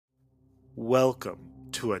Welcome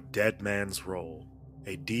to A Dead Man's Roll,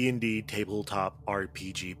 a D&D tabletop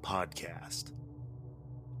RPG podcast.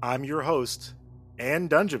 I'm your host and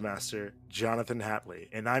Dungeon Master, Jonathan Hatley,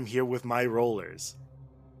 and I'm here with my rollers.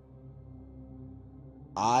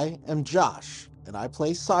 I am Josh, and I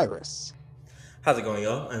play Cyrus. How's it going,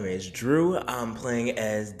 y'all? My name is Drew. I'm playing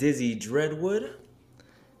as Dizzy Dreadwood.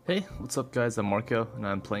 Hey, what's up guys? I'm Marco and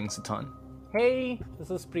I'm playing Satan. Hey,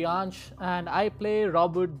 this is Priyansh and I play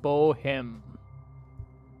Robert Bohem.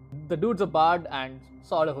 The dude's a bard and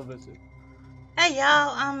sort of a wizard. Hey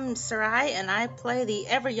y'all, I'm Sarai and I play the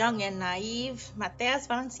ever young and naive Mateas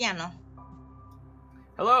Valenciano.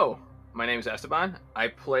 Hello, my name is Esteban. I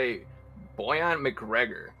play Boyan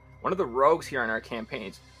McGregor, one of the rogues here on our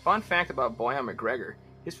campaigns. Fun fact about Boyan McGregor,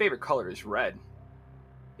 his favorite color is red.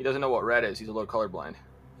 He doesn't know what red is, he's a little colorblind.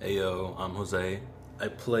 Hey yo, I'm Jose. I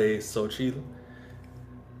play Xochitl.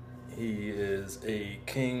 He is a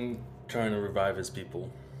king trying to revive his people.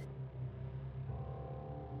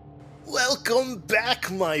 Welcome back,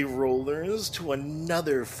 my rollers, to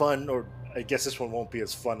another fun, or I guess this one won't be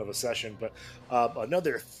as fun of a session, but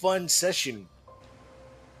another fun session.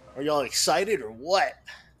 Are y'all excited or what?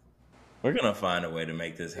 We're gonna find a way to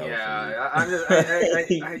make this helpful.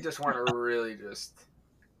 I just want to really just...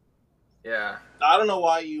 Yeah. I don't know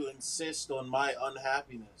why you insist on my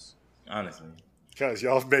unhappiness. Honestly. Because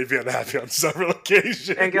y'all have made me unhappy on several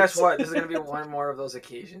occasions. And guess what? This is going to be one more of those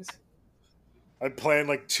occasions. I planned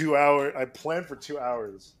like 2 hours. I planned for 2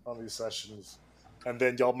 hours on these sessions, and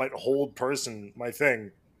then y'all might hold my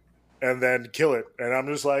thing, and then kill it. And I'm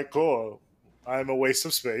just like, cool. I'm a waste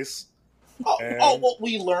of space. Well,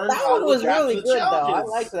 we learned That how one to was adapt really to good though. I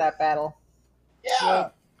challenges. liked that battle. Yeah.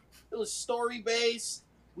 It was story based.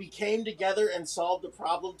 We came together and solved the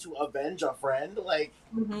problem to avenge a friend. Like,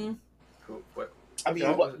 What? I mean,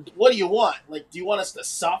 what do you want? Like, do you want us to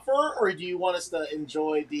suffer or do you want us to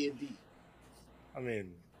enjoy D&D? I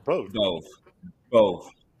mean, both. Both.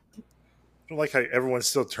 I don't like how everyone's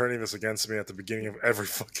still turning this against me at the beginning of every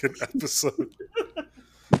fucking episode.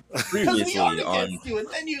 Because we Previously are on... against you, and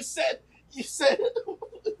then you said,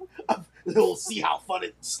 we'll see how fun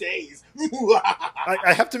it stays.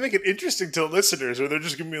 I have to make it interesting to listeners, or they're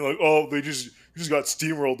just gonna be like, "Oh, he just got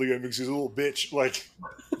steamrolled again because he's a little bitch." Like,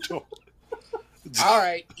 don't. All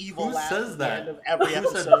right, evil Who laugh says at the end that? of every Who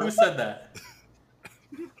episode. said that?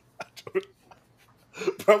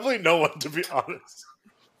 Probably no one, to be honest.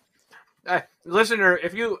 Listener,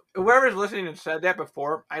 whoever's listening and said that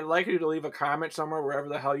before, I'd like you to leave a comment somewhere, wherever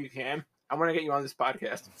the hell you can. I want to get you on this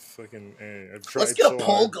podcast. Fucking, I've tried Let's get so a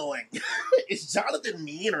poll hard. going. Is Jonathan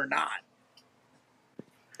mean or not?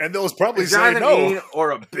 And they'll probably Is say Jonathan no. mean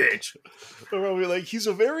or a bitch? They'll probably be like, he's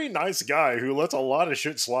a very nice guy who lets a lot of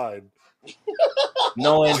shit slide.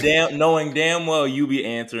 knowing damn well you be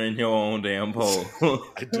answering your own damn poll.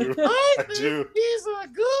 I do. I do. He's a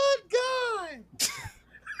good guy.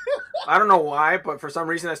 I don't know why, but for some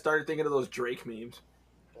reason I started thinking of those Drake memes.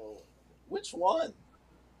 Oh, which one?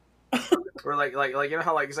 Or like you know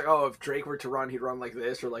how like it's like, oh, if Drake were to run, he'd run like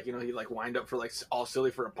this, or like, you know, he'd like wind up for like all silly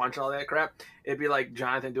for a punch and all that crap. It'd be like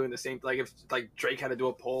Jonathan doing the same. Like if like Drake had to do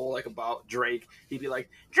a poll like about Drake, he'd be like,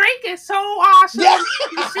 Drake is so awesome. Yeah.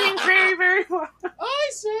 He sings very, very well. I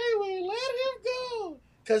say we let him go.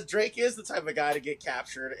 Because Drake is the type of guy to get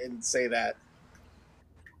captured and say that.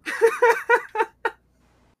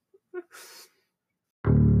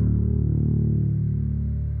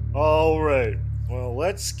 All right. Well,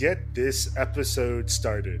 let's get this episode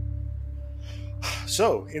started.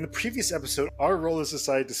 So, in the previous episode, our rollers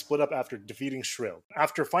decided to split up after defeating Shrill.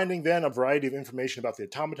 After finding then a variety of information about the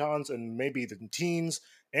automatons and maybe the teens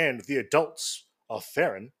and the adults of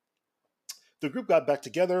Farron, the group got back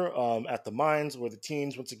together at the mines where the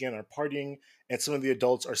teens once again are partying and some of the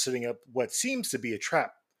adults are setting up what seems to be a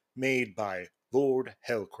trap made by Lord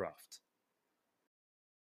Hellcroft.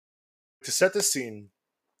 To set the scene,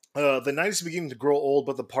 the night is beginning to grow old,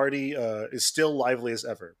 but the party is still lively as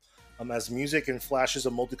ever. As music and flashes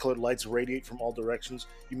of multicolored lights radiate from all directions,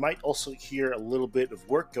 you might also hear a little bit of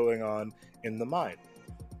work going on in the mine.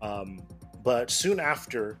 But soon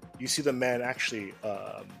after, you see the men actually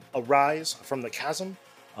arise from the chasm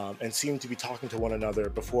and seem to be talking to one another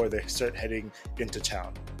before they start heading into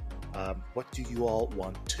town. What do you all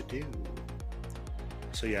want to do?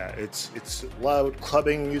 So yeah, it's loud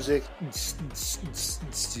clubbing music,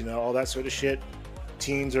 you know, all that sort of shit.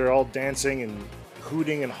 Teens are all dancing and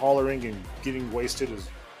hooting and hollering and getting wasted, as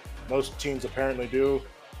most teens apparently do.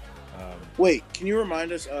 Wait, can you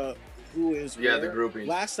remind us who is Yeah, where? the grouping.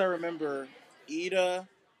 Last I remember, Ida,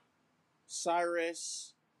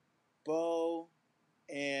 Cyrus, Bo,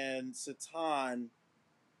 and Satan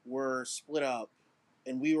were split up,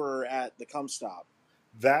 and we were at the cum stop.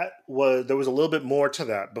 There was a little bit more to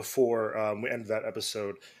that before we ended that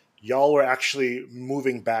episode. Y'all were actually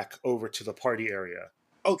moving back over to the party area.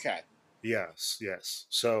 Okay. Yes.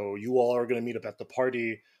 So you all are going to meet up at the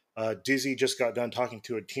party. Dizzy just got done talking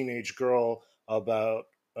to a teenage girl about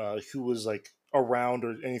who was like around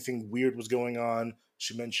or anything weird was going on.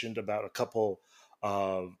 She mentioned about a couple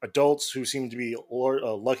of adults who seemed to be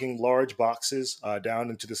lugging large boxes down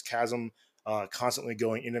into this chasm, constantly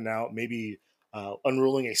going in and out, maybe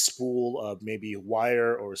unrolling a spool of maybe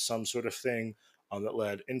wire or some sort of thing that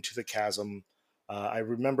led into the chasm. I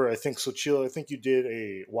remember, I think, Sochila, I think you did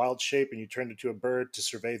a wild shape and you turned into a bird to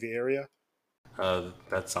survey the area.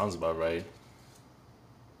 That sounds about right.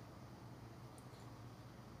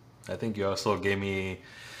 I think you also gave me.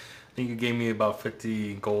 I think you gave me about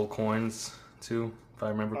 50 gold coins too, if I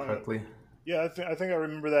remember correctly. Yeah, I think I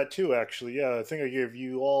remember that too. Actually, yeah, I think I gave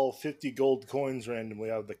you all 50 gold coins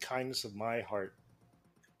randomly out of the kindness of my heart.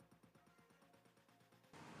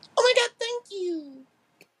 Oh my god, thank you.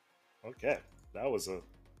 Okay, that was a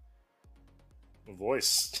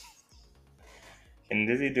voice. Can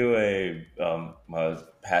Dizzy do my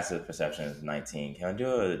passive perception is 19. Can I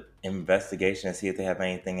do an investigation and see if they have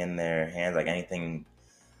anything in their hands, like anything?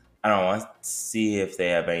 I don't know, I want to see if they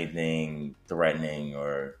have anything threatening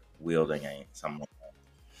or wielding something.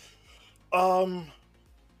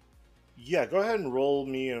 Yeah, go ahead and roll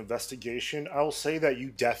me an investigation. I will say that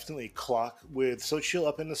you definitely clock with Sochil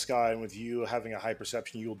up in the sky and with you having a high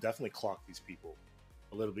perception, you will definitely clock these people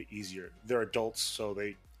a little bit easier. They're adults, so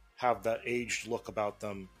they have that aged look about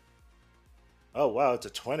them. Oh wow, it's a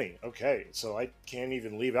 20. Okay, so I can't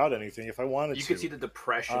even leave out anything if I wanted to. You can see the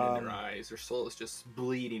depression in their eyes. Their soul is just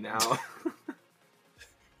bleeding out.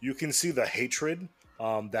 You can see the hatred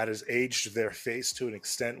that has aged their face to an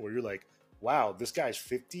extent where you're like, wow, this guy's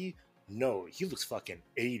 50? No, he looks fucking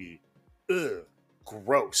 80. Ugh,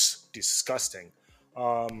 gross, disgusting.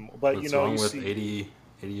 But What's wrong with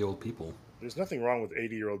 80-year-old people? There's nothing wrong with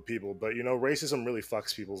 80-year-old people, but racism really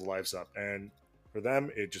fucks people's lives up, and for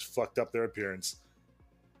them, it just fucked up their appearance.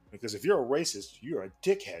 Because if you're a racist, you're a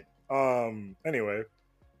dickhead. Anyway.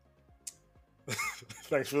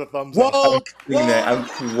 Thanks for the thumbs up. I'm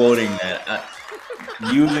quoting that.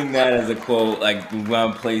 Using that as a quote, like when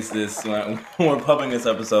I place this, when we're publishing this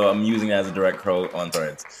episode, I'm using it as a direct quote on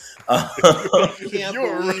Threads. I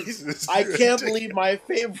can't believe my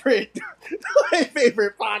favorite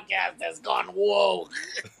podcast has gone woke.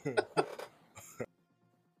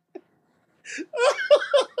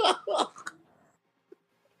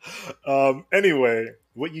 Anyway,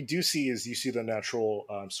 what you do see is you see the natural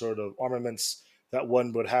sort of armaments that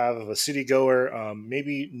one would have of a city goer.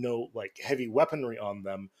 Maybe no like heavy weaponry on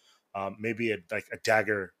them. Maybe like a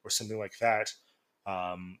dagger or something like that.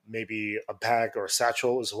 Maybe a bag or a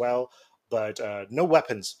satchel as well, but no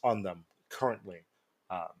weapons on them currently.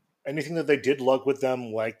 Anything that they did lug with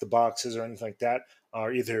them, like the boxes or anything like that,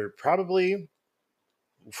 are either probably,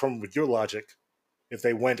 with your logic, if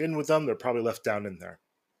they went in with them, they're probably left down in there.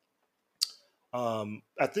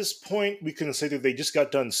 At this point, we can say that they just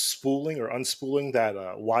got done spooling or unspooling that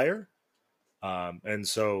wire, and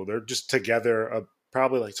so they're just together,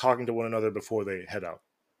 probably like talking to one another before they head out.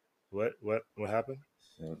 What happened?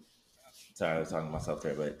 Sorry, I was talking to myself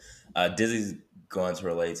there, but Dizzy's going to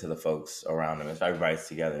relate to the folks around him. If everybody's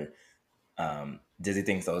together, Dizzy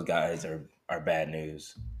thinks those guys are bad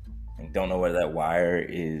news and don't know where that wire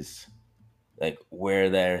is, like where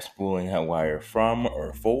they're spooling that wire from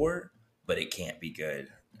or for. But it can't be good.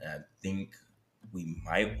 And I think we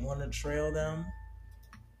might want to trail them.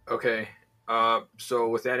 Okay. So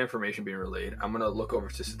with that information being relayed, I'm going to look over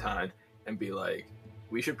to Satan and be like,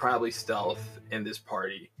 we should probably stealth in this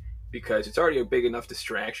party because it's already a big enough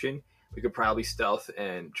distraction. We could probably stealth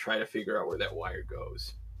and try to figure out where that wire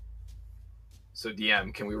goes. So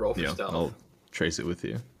DM, can we roll for stealth? I'll trace it with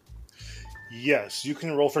you. Yes, you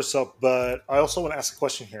can roll for stealth, but I also want to ask a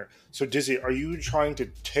question here. So Dizzy, are you trying to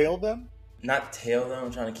tail them? Not tail them,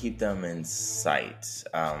 I'm trying to keep them in sight.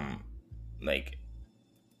 Like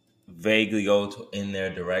vaguely go in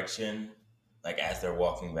their direction, like as they're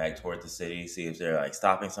walking back toward the city, see if they're like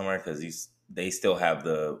stopping somewhere because they still have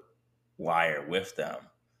the wire with them,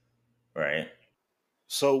 right?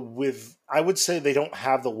 So I would say they don't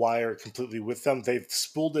have the wire completely with them. They've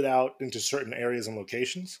spooled it out into certain areas and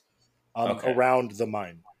locations around the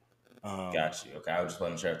mine. Got you. Okay, I was just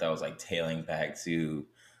wasn't sure if that was like tailing back to,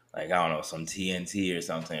 like, I don't know, some TNT or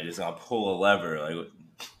something. They're just gonna pull a lever, like.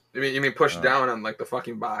 You mean push down on like the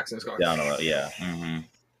fucking box and it's going down on it? Yeah. Mm-hmm.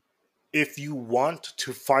 If you want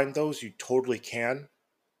to find those, you totally can.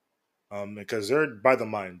 because they're by the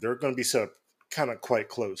mine. They're going to be set up kind of quite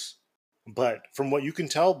close. But from what you can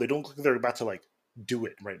tell, they don't look like they're about to like do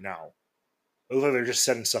it right now. It looks like they're just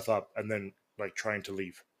setting stuff up and then like trying to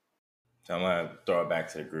leave. So I'm gonna throw it back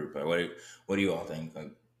to the group. Like, what do you all think?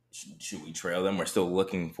 Like, should we trail them? We're still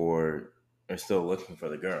looking for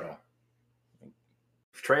the girl.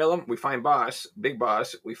 Trail them. We find boss, big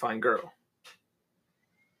boss. We find girl.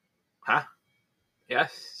 Huh?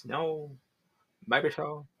 Yes. No. Maybe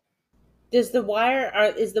so. Is the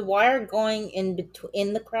wire going in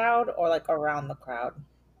between the crowd or like around the crowd?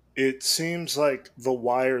 It seems like the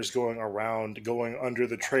wires going around, going under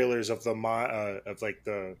the trailers of of like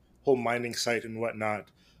the whole mining site and whatnot.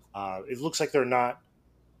 It looks like they're not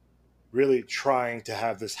really trying to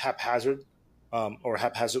have this haphazard or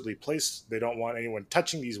haphazardly placed. They don't want anyone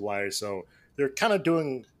touching these wires, so they're kind of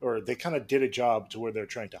doing, or they kind of did a job to where they're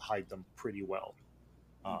trying to hide them pretty well,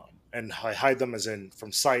 and hide them as in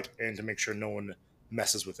from sight and to make sure no one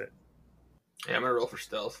messes with it. Yeah, I'm gonna roll for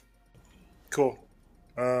stealth. Cool.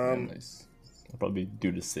 Yeah, nice. I'll probably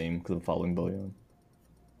do the same because I'm following Bullion.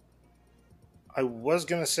 I was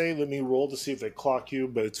gonna say let me roll to see if they clock you,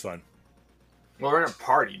 but it's fine. Well, we're in a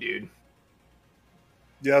party, dude.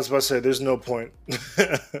 Yeah, I was about to say there's no point.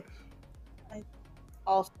 I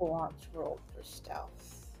also want to roll for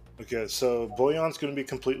stealth. Okay, so Boyan's going to be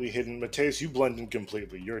completely hidden. Mateus, you blend in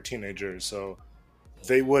completely. You're a teenager, so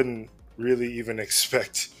they wouldn't really even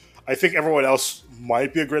expect. I think everyone else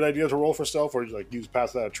might be a great idea to roll for stealth or like use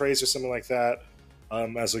pass without a trace or something like that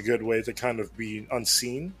as a good way to kind of be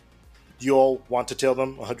unseen. Do you all want to tail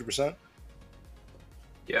them 100%?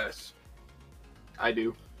 Yes, I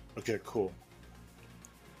do. Okay, cool.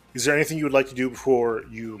 Is there anything you would like to do before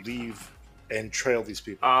you leave and trail these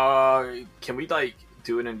people? Can we like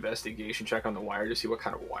do an investigation check on the wire to see what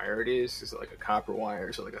kind of wire it is? Is it like a copper wire?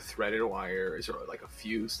 Is it like a threaded wire? Is it like a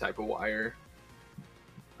fuse type of wire?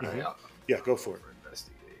 Mm-hmm. All right, Yeah, go for it.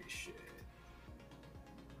 Investigation.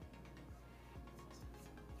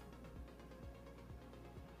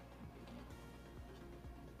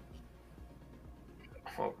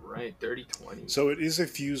 All right, 30-20. So it is a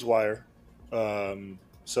fuse wire.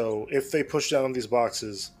 So if they push down on these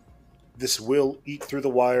boxes, this will eat through the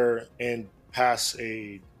wire and pass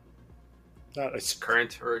not a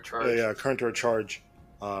current or a charge. Yeah, current or a charge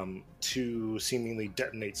to seemingly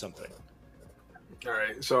detonate something. All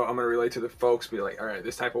right, so I'm gonna relate to the folks. Be like, all right,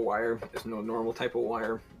 this type of wire is no normal type of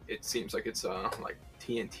wire. It seems like it's like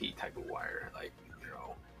TNT type of wire. Like, you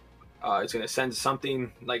know, it's gonna send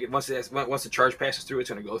something. Like once the charge passes through, it's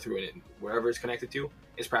gonna go through it, and wherever it's connected to,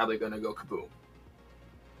 it's probably gonna go kaboom.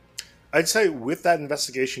 I'd say with that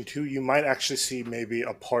investigation too, you might actually see maybe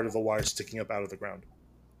a part of the wire sticking up out of the ground.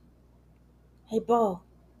 Hey, Bo,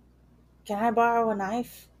 can I borrow a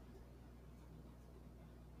knife?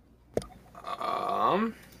 Let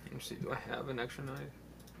me see. Do I have an extra knife?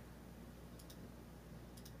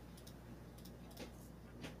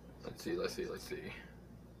 Let's see.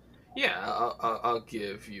 Yeah, I'll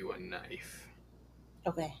give you a knife.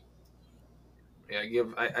 Okay. Yeah,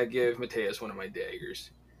 I give Mateus one of my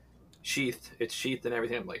daggers. Sheathed. It's sheathed and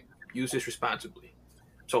everything. I'm like, use this responsibly.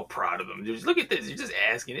 I'm so proud of them. Just look at this. You're just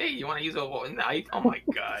asking, hey, you want to use a knife? Oh my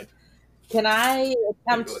god. Can I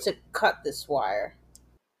attempt to cut this wire?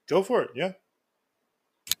 Go for it, yeah.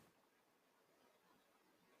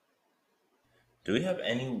 Do we have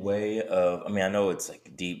any way of? I mean, I know it's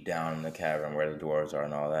like deep down in the cavern where the dwarves are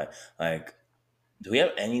and all that. Like, do we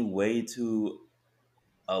have any way to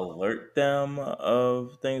alert them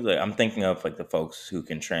of things? Like, I'm thinking of like the folks who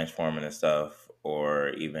can transform into stuff, or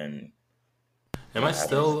even. Am I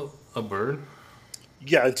still a bird?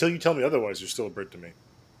 Yeah, until you tell me otherwise, you're still a bird to me.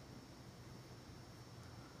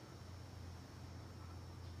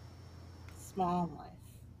 Small knife.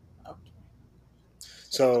 Okay.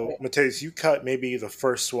 So, Mateus, you cut maybe the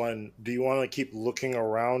first one. Do you want to keep looking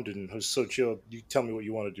around? And Xochitl, you tell me what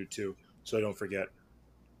you want to do too, so I don't forget.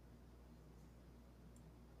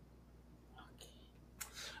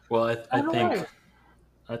 Well, I think.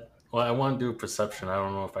 I want to do perception. I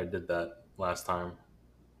don't know if I did that last time.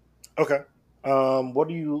 Okay. What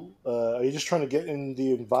do you? Are you just trying to get in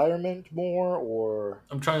the environment more, or?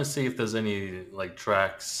 I'm trying to see if there's any like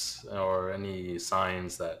tracks or any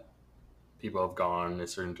signs that people have gone in a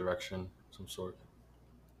certain direction, of some sort.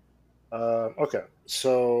 Okay.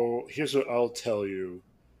 So here's what I'll tell you.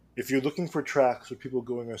 If you're looking for tracks of people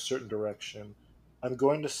going a certain direction, I'm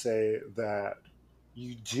going to say that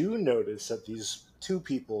you do notice that these two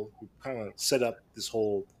people who kind of set up this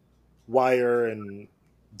whole wire and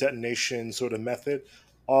detonation sort of method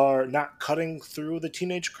are not cutting through the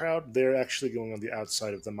teenage crowd. They're actually going on the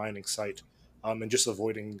outside of the mining site and just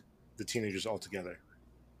avoiding the teenagers all together.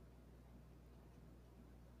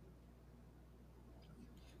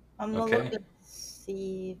 I'm gonna look Okay. and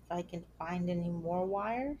see if I can find any more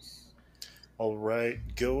wires. All right,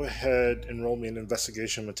 go ahead and roll me an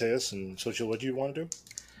investigation, Mateus. And Social, what do you want to do?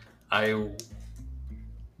 I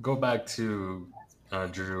go back to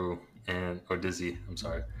Drew or Dizzy. I'm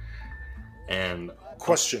sorry. And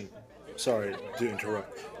Question. Sorry to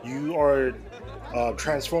interrupt. You are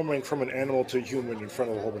transforming from an animal to a human in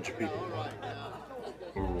front of a whole bunch of people.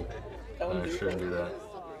 ooh, Don't I do shouldn't that. do that.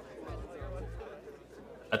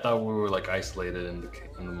 I thought we were like isolated in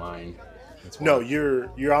the mine. That's No, why.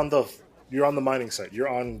 you're on the mining site. You're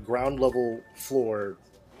on ground level floor.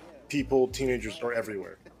 People, teenagers are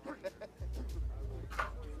everywhere.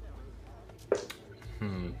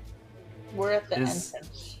 Hmm. We're at the Is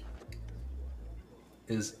entrance.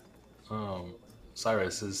 is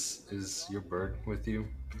Cyrus is your bird with you?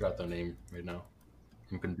 I forgot their name right now.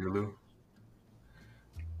 Impindulu.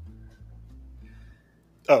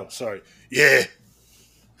 Oh, sorry. Yeah.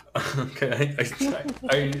 Okay,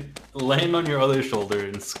 I land on your other shoulder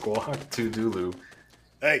and squawk to Dulu.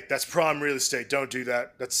 Hey, that's prime real estate. Don't do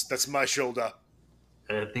that. That's my shoulder.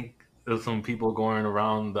 I think there's some people going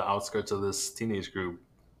around the outskirts of this teenage group.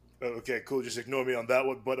 Oh, okay, cool. Just ignore me on that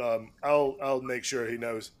one. But I'll make sure he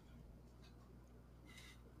knows.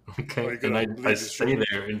 Oh, Okay, you're and gonna I leave his stay shoulder.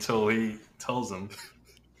 there until he tells them.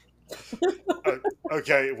 Uh,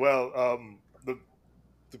 okay, well,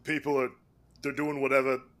 the people are they're doing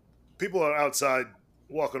whatever. People are outside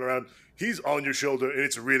walking around. He's on your shoulder, and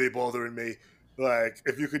it's really bothering me. Like,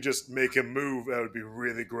 if you could just make him move, that would be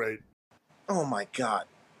really great. Oh my god.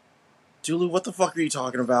 Julie, what the fuck are you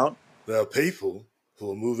talking about? There are people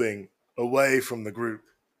who are moving away from the group.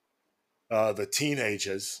 The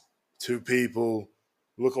teenagers, two people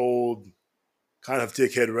look old, kind of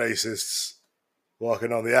dickhead racists,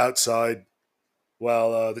 walking on the outside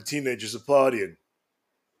while the teenagers are partying.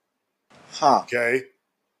 Huh. Okay,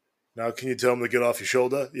 now can you tell him to get off your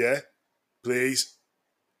shoulder? Yeah, please.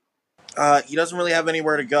 He doesn't really have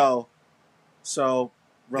anywhere to go. So,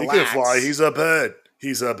 He can fly. relax. He's a bird.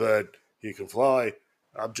 He's a bird. He can fly.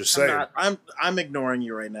 I'm just I'm saying. not I'm ignoring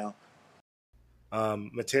you right now.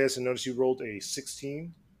 Mateus, I noticed you rolled a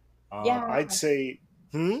 16. Yeah, I'd say,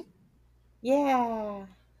 yeah.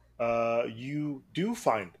 you do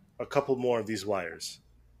find a couple more of these wires.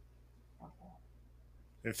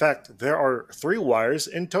 In fact, there are 3 wires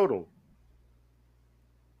in total.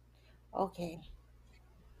 Okay.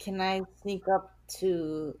 Can I sneak up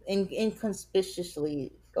to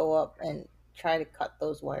inconspicuously go up and try to cut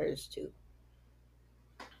those wires too?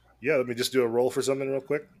 Yeah, let me just do a roll for something real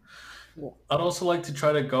quick. Yeah. I'd also like to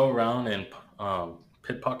try to go around and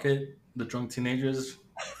pickpocket the drunk teenagers.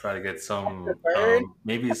 Try to get The some, bird?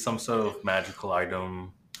 maybe some sort of magical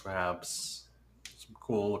item, perhaps some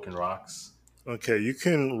cool looking rocks. Okay, you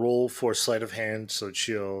can roll for sleight of hand, so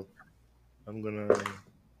chill. I'm gonna.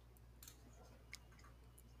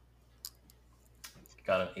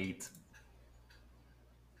 Got an 8.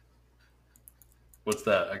 What's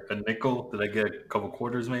that? A nickel? Did I get a couple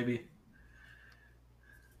quarters maybe?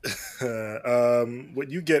 What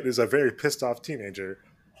you get is a very pissed off teenager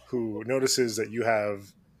who notices that you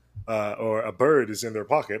have, or a bird is in their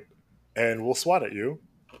pocket, and will swat at you.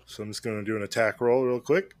 So I'm just gonna do an attack roll real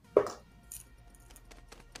quick.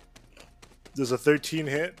 Does a 13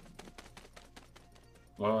 hit?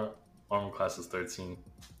 Well, armor class is 13.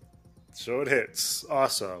 So it hits.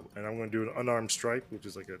 Awesome. And I'm going to do an unarmed strike, which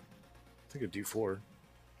is like I think a D4.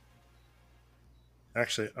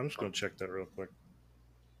 Actually, I'm just going to check that real quick.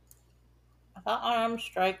 I thought armed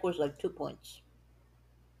strike was like 2 points.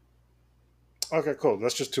 Okay, cool.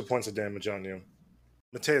 That's just 2 points of damage on you.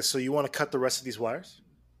 Mateus, so you want to cut the rest of these wires?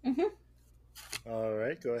 Mm-hmm. All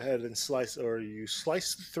right, go ahead and slice, or you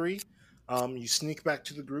slice 3. You sneak back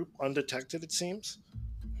to the group undetected, it seems.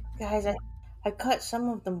 Guys, I cut some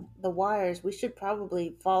of the wires. We should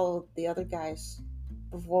probably follow the other guys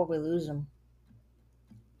before we lose them.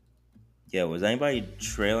 Yeah, was anybody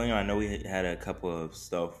trailing? I know we had a couple of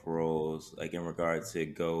stealth rolls, like in regards to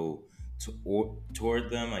go toward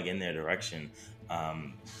them, like in their direction.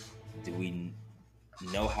 Do we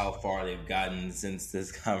know how far they've gotten since this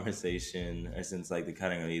conversation, or since like the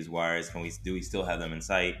cutting of these wires? Do we still have them in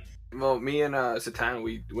sight? Well, me and Satan,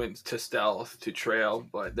 we went to stealth to trail,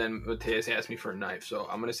 but then Mateus asked me for a knife, so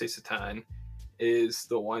I'm gonna say Satan is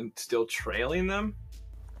the one still trailing them.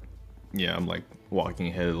 Yeah, I'm like walking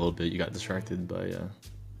ahead a little bit. You got distracted by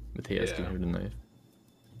Mateus Yeah. giving her the knife.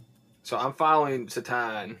 So I'm following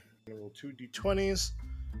Satan. Roll 2 d20s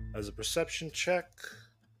as a perception check.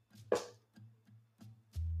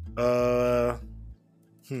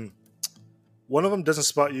 One of them doesn't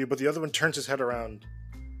spot you, but the other one turns his head around,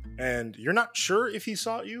 and you're not sure if he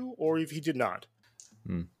saw you or if he did not.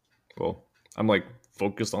 Well, I'm like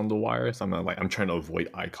focused on the wire, so I'm trying to avoid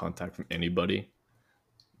eye contact from anybody,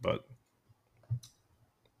 but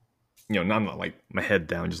not like my head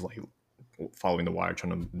down, just like following the wire,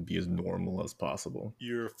 trying to be as normal as possible.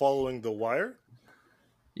 You're following the wire?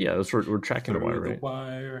 Yeah, we're tracking the wire, Through the right?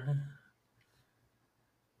 wire.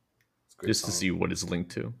 Just to see what it's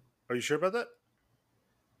linked to. Are you sure about that?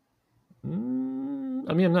 I'm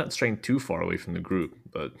not straying too far away from the group,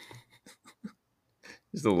 but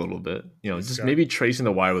just a little bit. Just maybe tracing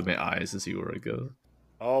the wire with my eyes to see where it goes.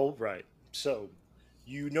 All right. So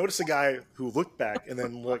you notice a guy who looked back and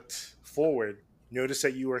then looked forward. Notice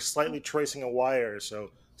that you are slightly tracing a wire,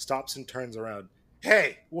 so stops and turns around.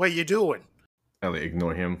 Hey, what are you doing? I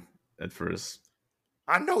ignore him at first.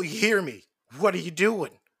 I know you hear me. What are you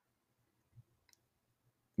doing?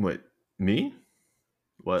 What, me?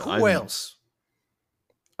 What? Who else?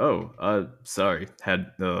 Oh, sorry.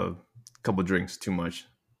 Had a couple drinks too much.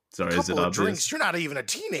 Sorry, is it Couple of obvious? drinks? You're not even a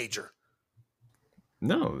teenager.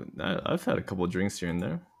 No, I've had a couple of drinks here and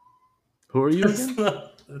there. Who are you again?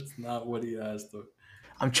 That's not what he asked. Though.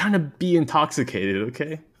 I'm trying to be intoxicated,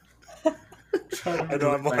 okay? I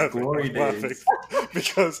know I'm laughing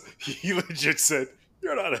because he legit said,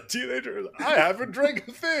 "You're not a teenager. I haven't drank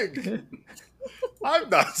a thing. I'm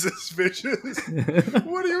not suspicious.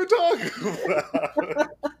 What are you talking about?"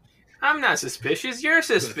 I'm not suspicious. You're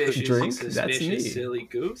suspicious. Drink? You suspicious, That's me. silly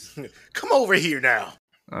goose. Come over here now.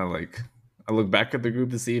 I look back at the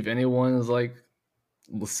group to see if anyone is like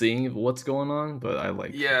seeing what's going on, but I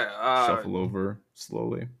shuffle over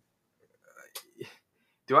slowly.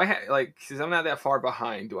 Do I have since I'm not that far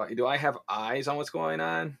behind? Do I have eyes on what's going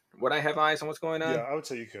on? Would I have eyes on what's going on? Yeah, I would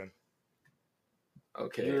say you can.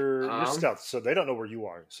 Okay. You're stealth, so they don't know where you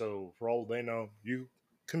are. So for all they know, you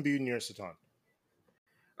can be near Satan.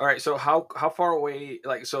 All right. So how far away?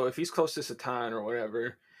 So if he's close to Satan or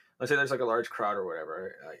whatever, let's say there's like a large crowd or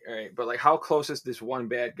whatever. All right. But how close is this one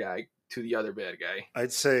bad guy to the other bad guy?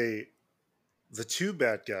 I'd say the two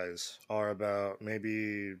bad guys are about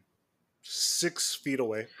maybe 6 feet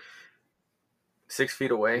away. 6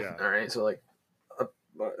 feet away. Yeah. All right. So a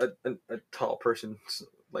tall person's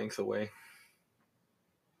length away.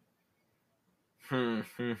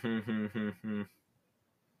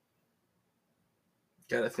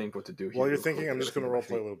 Gotta think what to do here. While you're thinking, I'm just going to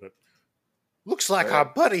roleplay a little bit. Looks like our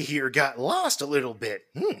buddy here got lost a little bit.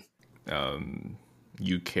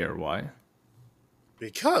 You care why?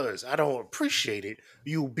 Because I don't appreciate it.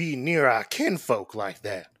 You be near our kinfolk like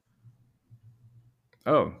that.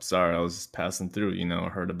 Oh, sorry, I was passing through. I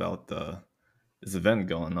heard about this event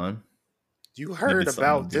going on. You heard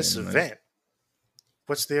about this event?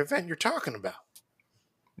 What's the event you're talking about?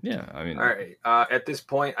 Yeah, I mean... All right. At this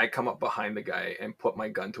point, I come up behind the guy and put my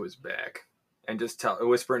gun to his back and just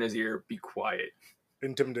whisper in his ear, "Be quiet."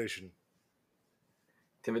 Intimidation.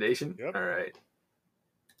 Intimidation? Yep. All right.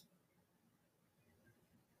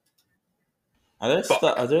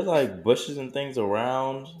 Are there like bushes and things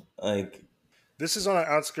around? This is on an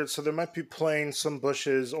outskirts, so there might be plains, some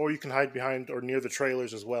bushes, or you can hide behind or near the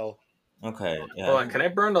trailers as well. Okay. Yeah. Hold on. Can I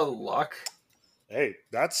burn the luck? Hey,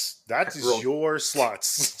 that is your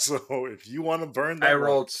slots. So if you want to burn that, I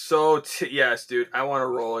rolled yes, dude. I want to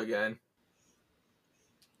roll again.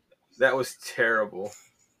 That was terrible.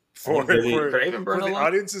 For Could I even burn the the luck?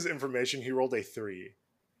 audience's information, he rolled a 3.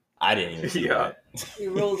 I didn't even see that.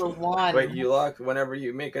 You rolled a 1. Wait, you lock whenever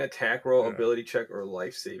you make an attack roll, ability check, or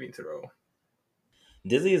life saving throw.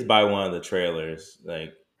 Dizzy is by one of the trailers.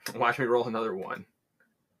 Watch me roll another 1.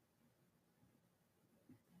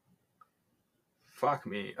 Fuck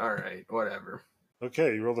me. All right, whatever.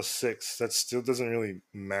 Okay, you rolled a 6. That still doesn't really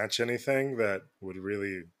match anything that would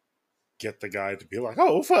really get the guy to be like,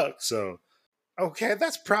 "Oh, fuck." So, okay,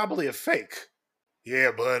 that's probably a fake.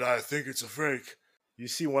 Yeah, but I think it's a fake. You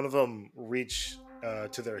see one of them reach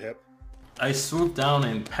to their hip. I swoop down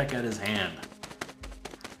and peck at his hand.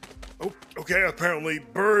 Oh, okay, apparently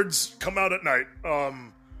birds come out at night.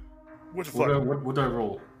 What the fuck? What do I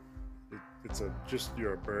roll?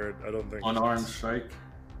 You're a bird. I don't think... Unarmed strike?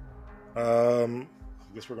 I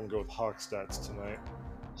guess we're going to go with hawk stats tonight.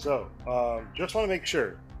 So, just want to make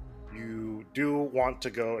sure you do want to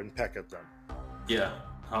go and peck at them. Yeah,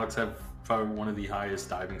 hawks have probably one of the highest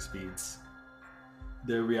diving speeds.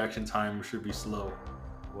 Their reaction time should be slow.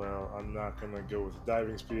 Well, I'm not going to go with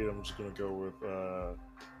diving speed. I'm just going to go with...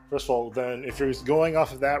 First of all, then, if you're going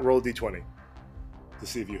off of that, roll d20 to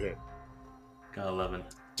see if you hit. Got 11.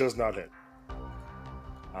 Does not hit.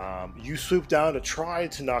 You swoop down to try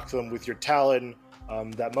to knock them with your talon,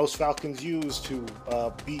 that most falcons use to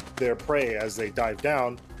beat their prey as they dive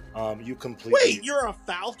down. You completely. Wait, you're a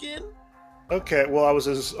falcon? Okay, well, I was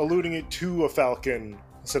just alluding it to a falcon.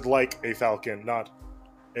 I said like a falcon, not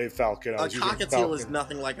a falcon. I A was using cockatiel falcon. is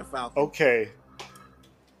nothing like a falcon. Okay.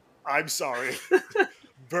 I'm sorry.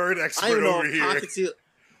 Bird expert I don't know over if here. cockatiel.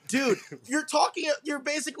 Dude, you're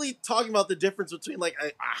basically talking about the difference between like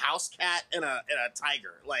a house cat and a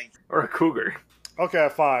tiger. Like, Or a cougar. Okay,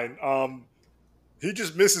 fine. He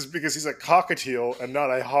just misses because he's a cockatiel and not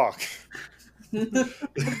a hawk.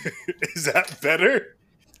 Is that better?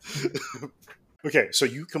 Okay, so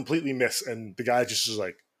you completely miss, and the guy just is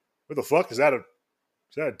like, "What the fuck? Is that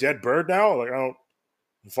a dead bird now? Like, I'm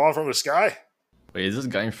falling from the sky." Wait, is this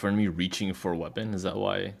guy in front of me reaching for a weapon? Is that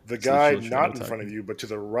why? The guy not in front of you, but to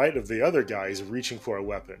the right of the other guy, is reaching for a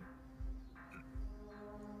weapon.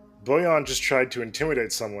 Boyan just tried to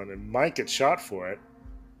intimidate someone and might get shot for it.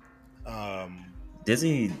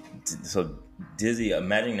 Dizzy,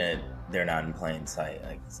 imagine that they're not in plain sight.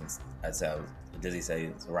 Like, since Dizzy say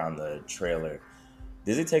it's around the trailer.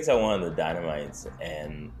 Dizzy takes out one of the dynamites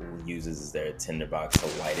and uses their tinderbox to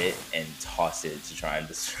light it and toss it to try and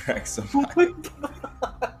distract somebody.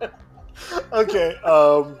 Okay,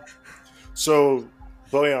 so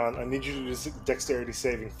Boyan, I need you to do a dexterity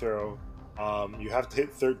saving throw. You have to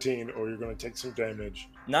hit 13 or you're going to take some damage.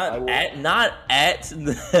 Not at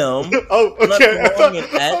them. Oh, okay. I'm not throwing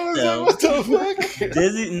it at them. What the fuck?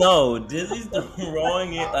 Dizzy's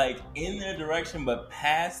throwing it like in their direction, but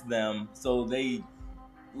past them, so they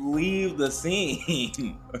leave the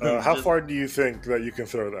scene. How far do you think that you can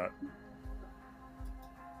throw that?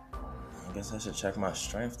 I guess I should check my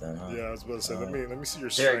strength then, huh? Yeah, I was about to say, let me see your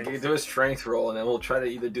Yeah, strength. you can do a strength roll, and then we'll try to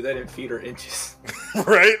either do that in feet or inches.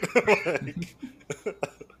 Right?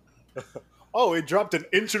 Oh, it dropped an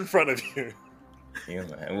inch in front of you. Yeah,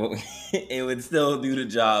 man. Well, it would still do the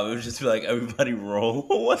job. It would just be like everybody roll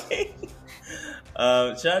away.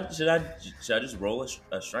 Should I just roll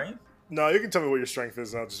a strength? No, you can tell me what your strength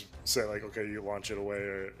is, and I'll just say like, okay, you launch it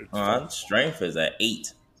away. Or strength is at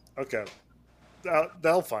 8. Okay,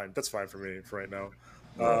 that'll fine. That's fine for me for right now.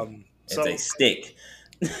 It's a stick.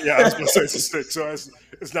 Yeah, I was going to say it's a stick, so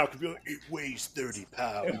it's now computer. It weighs 30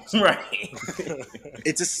 pounds. Right.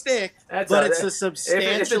 it's a stick, That's but a- it's a if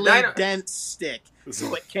substantially it's a dense stick,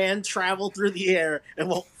 so it can travel through the air and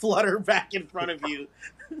won't flutter back in front of you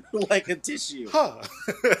like a tissue. Huh.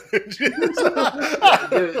 Dude,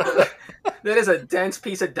 that is a dense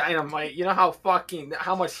piece of dynamite. You know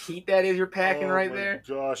how much heat that is you're packing right there?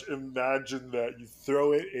 Gosh, imagine that. You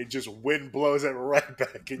throw it, it just wind blows it right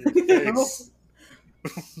back in your face.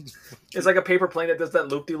 It's like a paper plane that does that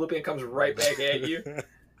loop-de-loop and comes right back at you.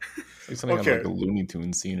 It's something on like a Looney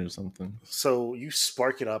Tunes scene or something. So you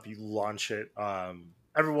spark it up, you launch it.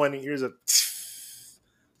 Everyone hears a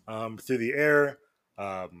through the air.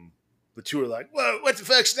 The two are like, "Whoa, what the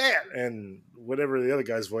fuck's that?" And whatever the other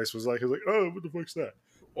guy's voice was like, he was like, "Oh, what the fuck's that?"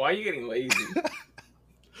 Why are you getting lazy?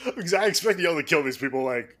 Because I expect y'all to kill these people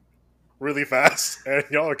like really fast, and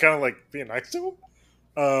y'all are kind of like being nice to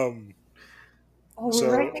them.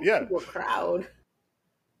 So, right next yeah. to a crowd.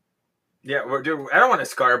 Yeah, dude, I don't want to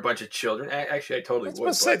scar a bunch of children. Actually, I totally I was would.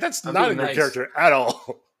 about to say, but that's I'm not being in your nice. character at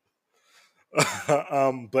all.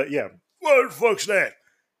 But yeah, what the fuck's that?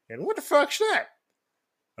 And what the fuck's that?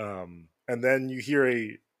 And then you hear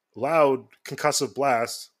a loud concussive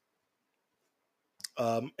blast.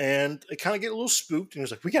 And it kind of get a little spooked, and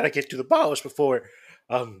it's like, we gotta get to the ballast before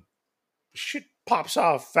shit pops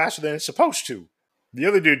off faster than it's supposed to. The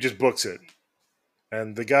other dude just books it.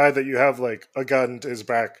 And the guy that you have like a gun to his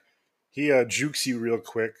back, he jukes you real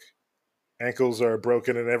quick. Ankles are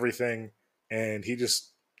broken and everything, and he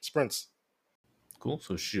just sprints. Cool.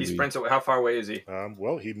 So He sprints away. How far away is he?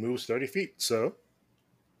 Well, he moves 30 feet, so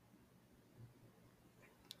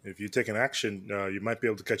if you take an action, you might be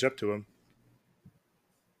able to catch up to him.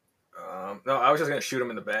 No, I was just gonna shoot him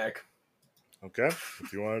in the back. Okay,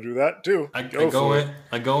 if you want to do that too, I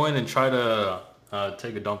go in and try to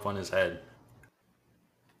take a dump on his head.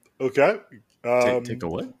 Okay. Take a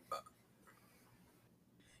what?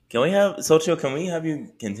 Can we have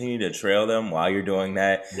you continue to trail them while you're doing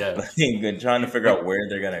that? Yeah. Like, trying to figure out where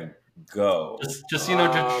they're gonna go. Just just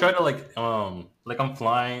try to like I'm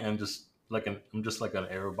flying and I'm just like an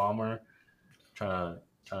air bomber, trying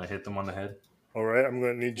to hit them on the head. All right, I'm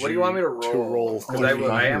going to need you. What do you want me to roll? Because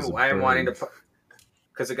I am wanting to.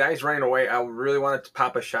 Because the guy's running away, I really wanted to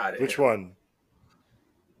pop a shot at Which him. one?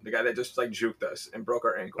 The guy that just like juked us and broke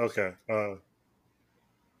our ankles. Okay.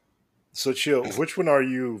 So chill. Which one are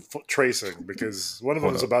you tracing? Because one of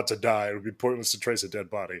them is about to die. It would be pointless to trace a dead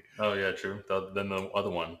body. Oh yeah, true. Then the other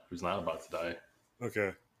one who's not about to die.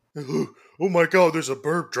 Okay. Oh my god, there's a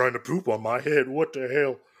bird trying to poop on my head. What the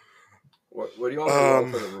hell? What do you want me to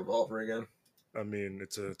roll for the revolver again? I mean,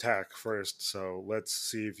 it's an attack first, so let's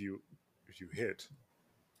see if you hit.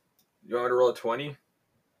 You want me to roll a 20?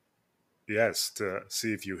 Yes, to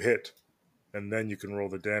see if you hit, and then you can roll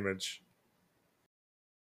the damage.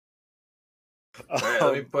 Right,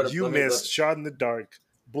 let me put You missed, shot in the dark.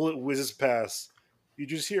 Bullet whizzes past. You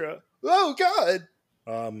just hear a "Oh God!"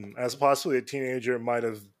 As possibly a teenager might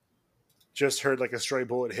have just heard like a stray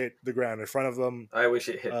bullet hit the ground in front of them. I wish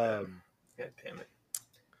it hit them. God damn it!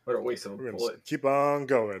 What a waste of a bullet. Keep on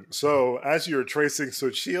going. So as you're tracing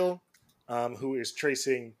Sochil, who is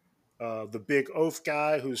tracing the big oaf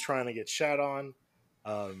guy who's trying to get shot on,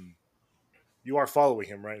 you are following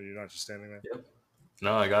him, right? You're not just standing there. Yep.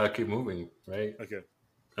 No, I gotta keep moving, right? Okay.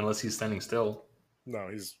 Unless he's standing still. No,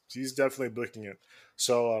 he's definitely booking it.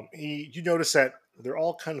 So you notice that they're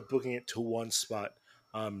all kind of booking it to one spot,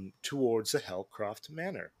 towards the Hellcroft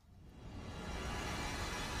Manor.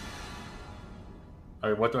 All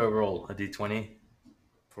right, what do I roll? A d20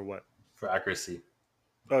 For what? for accuracy.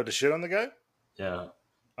 Oh, to shit on the guy? Yeah.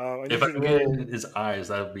 And If you I can can get roll, in his eyes,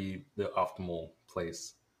 that would be the optimal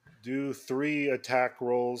place. do 3 attack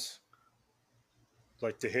rolls,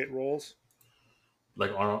 like to hit rolls.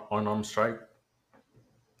 Like unarmed strike.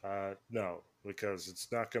 No, because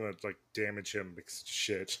it's not gonna like damage him because it's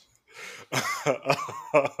shit.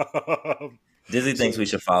 Dizzy thinks we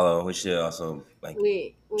should follow. We should also like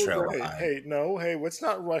trail behind. Hey, let's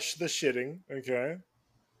not rush the shitting, okay?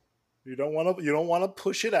 You don't want to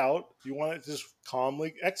push it out. You want it to just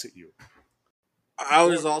calmly exit you. I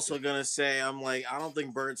was also gonna say, I'm like, I don't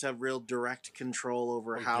think birds have real direct control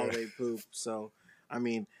over how they poop. So, I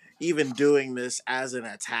mean, even doing this as an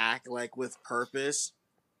attack, like with purpose,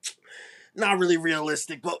 not really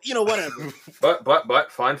realistic. But whatever.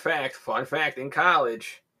 but fun fact. In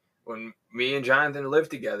college, when me and Jonathan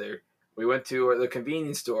lived together, we went to the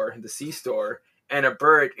convenience store, the C store, and a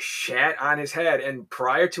bird shat on his head. And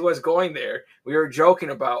prior to us going there, we were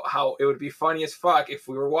joking about how it would be funny as fuck if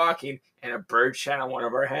we were walking and a bird shat on one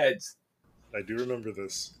of our heads. I do remember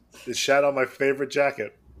this. It shat on my favorite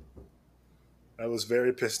jacket. I was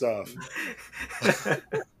very pissed off.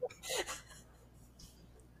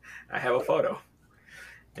 I have a photo.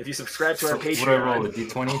 If you subscribe to our Patreon, what do I roll? A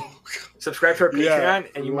d20? Subscribe to our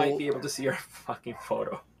Patreon, and you might be able to see our fucking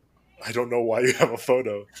photo. I don't know why you have a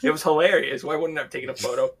photo. It was hilarious. Why wouldn't I have taken a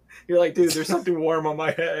photo? You're like, dude, there's something warm on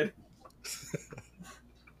my head.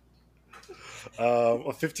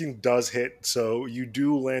 A 15 does hit, so you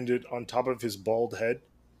do land it on top of his bald head.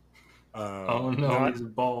 Oh no, he's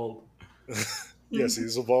bald. Yes,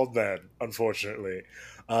 he's a bald man, unfortunately.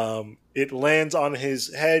 It lands on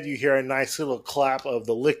his head. You hear a nice little clap of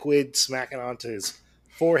the liquid smacking onto his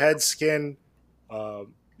forehead skin. You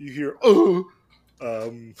hear, oh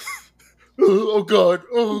God,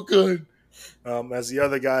 oh God. As the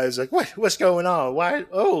other guy is like, what's going on? Why?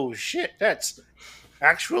 Oh, shit, that's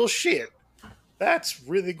actual shit. That's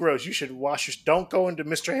really gross. You should wash your... Don't go into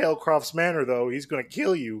Mr. Hellcroft's manor, though. He's going to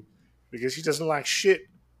kill you because he doesn't like shit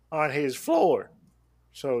on his floor.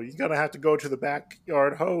 So you're going to have to go to the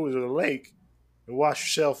backyard hose or the lake and wash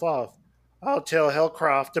yourself off. I'll tell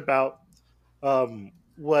Hellcroft about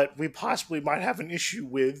what we possibly might have an issue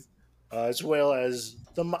with, as well as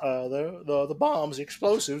the bombs, the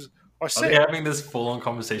explosives are safe. Are they having this full-on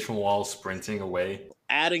conversation while sprinting away?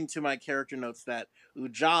 Adding to my character notes that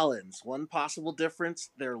Ujalans, one possible difference,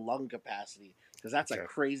 their lung capacity. Because that's a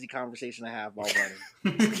crazy conversation to have while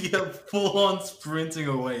running. Yeah, full-on sprinting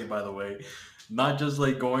away, by the way. Not just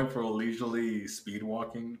like going for a leisurely speed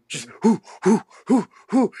walking. Just whoo.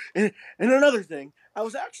 And another thing, I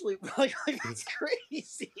was actually like that's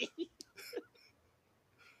crazy.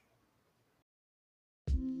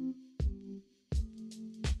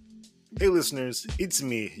 Hey listeners, it's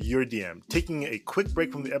me, your DM, taking a quick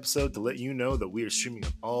break from the episode to let you know that we are streaming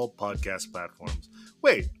on all podcast platforms.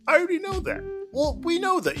 Wait, I already know that. Well, we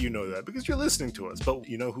know that you know that because you're listening to us, but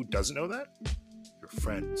you know who doesn't know that? Your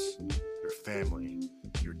friends, your family,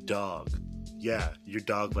 your dog. Yeah, your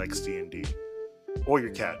dog likes D&D. Or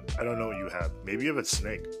your cat. I don't know what you have. Maybe you have a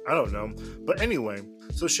snake. I don't know. But anyway,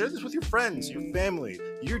 so share this with your friends, your family,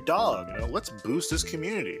 your dog. Let's boost this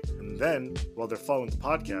community. And then, while they're following the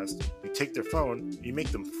podcast, you take their phone, you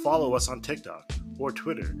make them follow us on TikTok, or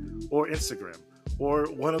Twitter, or Instagram, or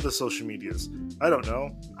one of the social medias. I don't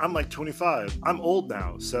know. I'm like 25. I'm old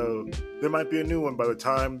now, so there might be a new one by the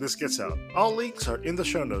time this gets out. All links are in the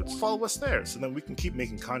show notes. Follow us there so then we can keep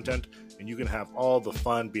making content and you can have all the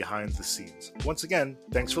fun behind the scenes. Once again,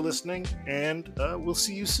 thanks for listening, and we'll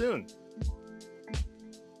see you soon.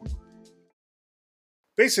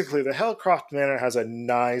 basically, the Hellcroft Manor has a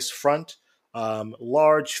nice front,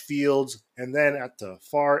 large fields, and then at the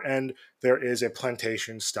far end, there is a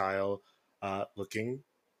plantation style looking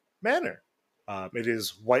manor. It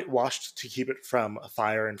is whitewashed to keep it from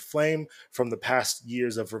fire and flame from the past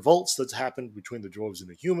years of revolts that's happened between the dwarves and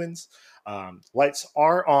the humans. Lights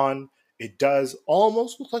are on. It does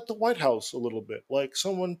almost look like the White House a little bit, like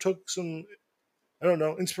someone took some, I don't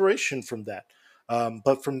know, inspiration from that.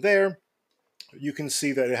 But from there, you can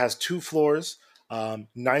see that it has 2 floors,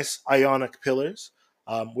 nice ionic pillars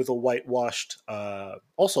with a whitewashed,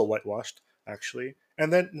 also whitewashed actually,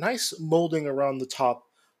 and then nice molding around the top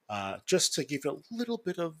just to give it a little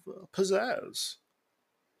bit of pizzazz.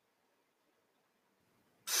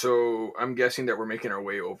 So I'm guessing that we're making our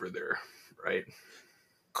way over there, right?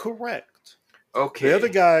 Correct. Okay. The other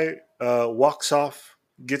guy walks off,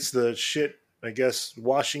 gets the shit, I guess,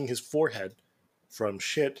 washing his forehead from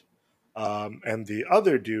shit. And the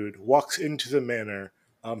other dude walks into the manor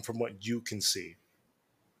from what you can see.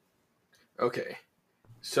 Okay.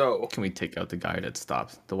 So Can we take out the guy that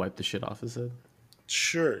stopped to wipe the shit off his head?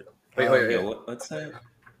 Sure. Yeah, let's say,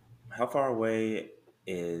 how far away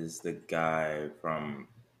is the guy from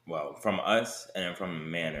us and then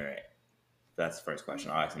from Manor? That's the first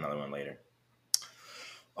question. I'll ask another one later.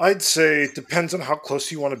 I'd say it depends on how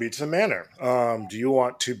close you want to be to the manor. Do you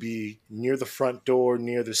want to be near the front door,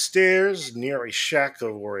 near the stairs, near a shack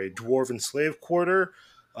or a dwarven slave quarter?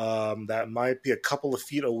 That might be a couple of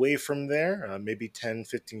feet away from there, maybe 10,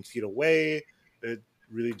 15 feet away. It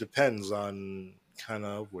really depends on kind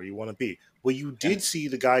of where you want to be. What you did see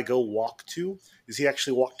the guy go walk to is he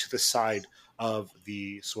actually walked to the side of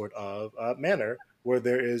the sort of manor where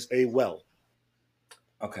there is a well.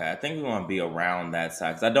 Okay, I think we want to be around that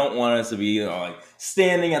side because I don't want us to be like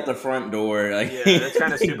standing at the front door. Like, yeah, that's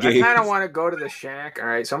kind of stupid. I kind of want to go to the shack. All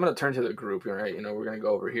right, so I'm gonna turn to the group. All right, we're gonna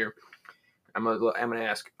go over here. I'm gonna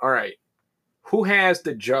ask. All right, who has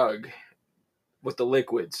the jug with the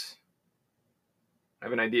liquids? I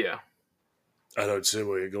have an idea. I don't see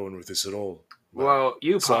where you're going with this at all. Well,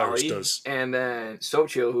 you, Cyrus Polly, does. and then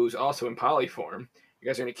Sochil, who's also in poly form. You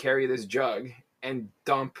guys are gonna carry this jug and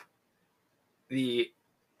dump the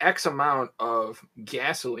X amount of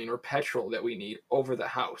gasoline or petrol that we need over the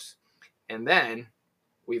house. And then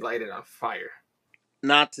we light it on fire.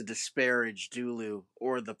 Not to disparage Dulu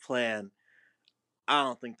or the plan, I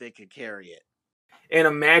don't think they could carry it. In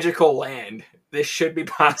a magical land, this should be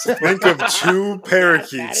possible. Think of 2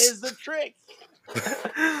 parakeets. That is the trick.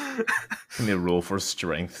 Give me a roll for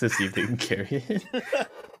strength to see if they can carry it.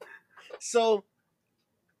 So,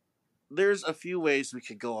 there's a few ways we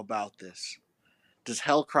could go about this. Does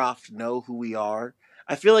Hellcroft know who we are?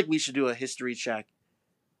 I feel like we should do a history check.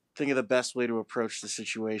 Think of the best way to approach the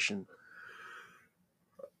situation.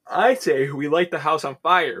 I say we light the house on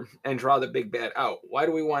fire and draw the big bad out. Why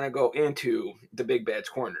do we want to go into the big bad's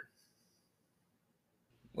corner?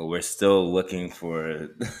 Well, we're still looking for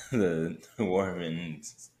the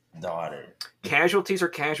woman's daughter. Casualties are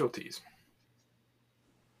casualties.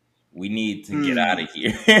 We need to get out of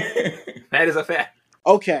here. That is a fact.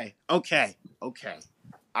 Okay.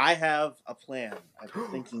 I have a plan I've been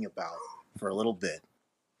thinking about for a little bit.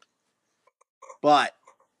 But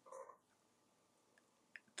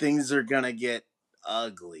things are going to get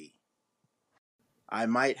ugly. I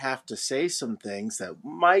might have to say some things that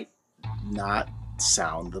might not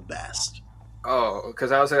sound the best. Oh,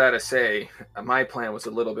 because I was going to say, my plan was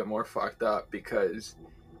a little bit more fucked up because,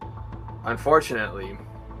 unfortunately,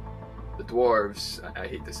 the dwarves, I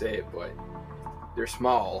hate to say it, but they're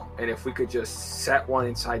small, and if we could just set one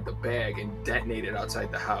inside the bag and detonate it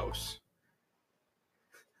outside the house.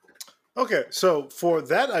 Okay, so for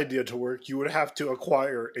that idea to work, you would have to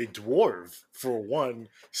acquire a dwarf, for one.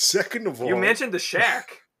 Second of all... You mentioned the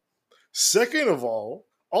shack. Second of all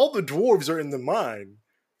the dwarves are in the mine.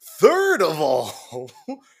 Third of all,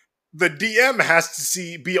 the DM has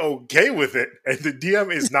to be okay with it, and the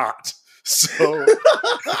DM is not. So...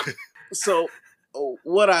 So,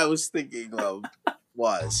 what I was thinking of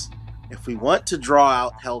was, if we want to draw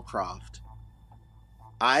out Hellcroft,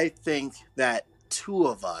 I think that 2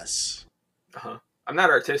 of us... I'm not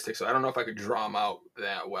artistic, so I don't know if I could draw him out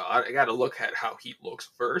that well. I got to look at how he looks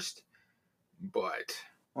first, but...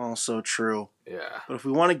 Also true. Yeah. But if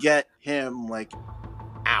we want to get him,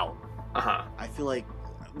 out, I feel like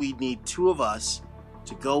we need 2 of us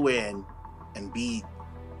to go in and be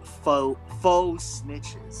faux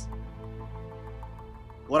snitches.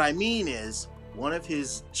 What I mean is, one of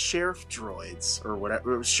his sheriff droids, or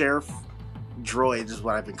whatever, sheriff droids is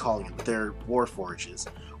what I've been calling them, but they're warforges.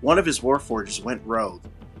 One of his warforges went rogue,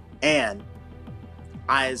 and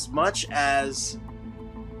as much as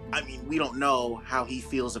I mean, we don't know how he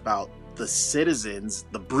feels about the citizens,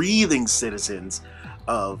 the breathing citizens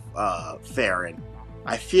of Farron.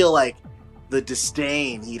 I feel like the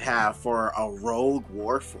disdain he'd have for a rogue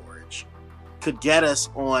warforge could get us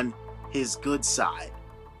on his good side.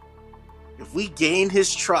 If we gain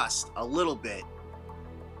his trust a little bit,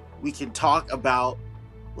 we can talk about,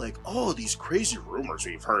 like, oh, these crazy rumors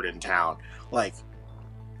we've heard in town. Like,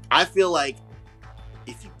 I feel like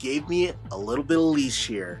if you gave me a little bit of leash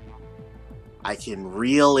here, I can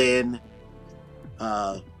reel in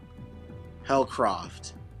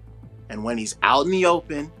Hellcroft. And when he's out in the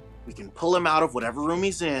open, we can pull him out of whatever room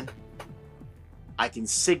he's in. I can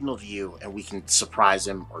signal to you and we can surprise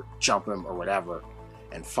him or jump him or whatever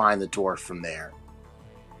and find the dwarf from there.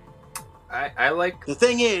 I like... The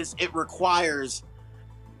thing is, it requires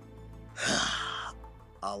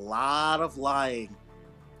a lot of lying.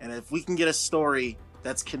 And if we can get a story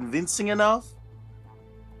that's convincing enough,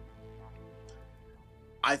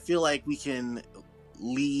 I feel like we can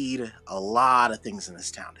lead a lot of things in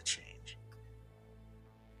this town to change.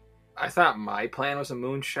 I thought my plan was a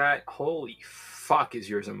moonshot. Holy fuck, is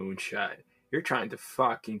yours a moonshot? You're trying to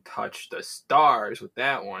fucking touch the stars with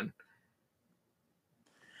that one.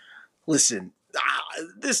 Listen,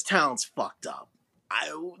 this town's fucked up. I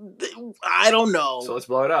don't know. So let's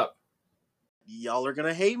blow it up. Y'all are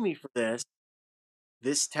gonna hate me for this.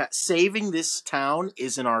 Saving this town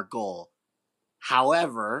isn't our goal.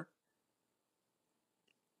 However,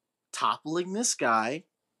 toppling this guy,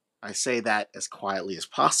 I say that as quietly as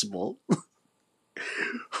possible,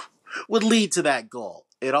 would lead to that goal.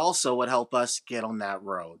 It also would help us get on that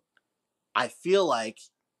road. I feel like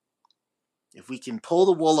if we can pull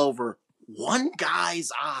the wool over one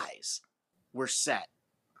guy's eyes, we're set.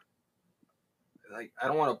 Like, I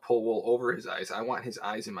don't want to pull wool over his eyes. I want his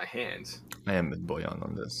eyes in my hands. I am with Boyan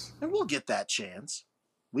on this. And we'll get that chance.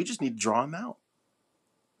 We just need to draw him out.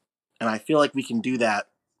 And I feel like we can do that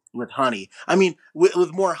with honey. I mean,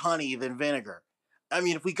 with more honey than vinegar. I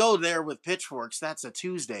mean, if we go there with pitchforks, that's a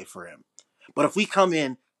Tuesday for him. But if we come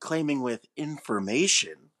in claiming with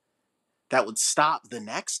information that would stop the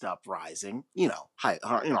next uprising,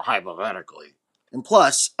 hypothetically. And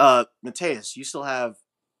plus, Mateus, you still have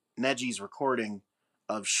Neji's recording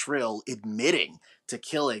of Shrill admitting to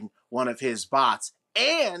killing one of his bots.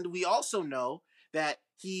 And we also know that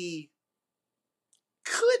he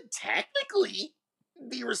could technically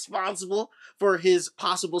be responsible for his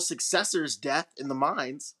possible successor's death in the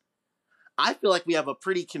mines. I feel like we have a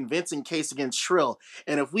pretty convincing case against Shrill.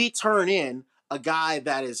 And if we turn in a guy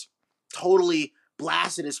that is totally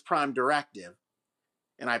blasted his prime directive,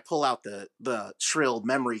 and I pull out the Shrill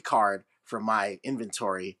memory card from my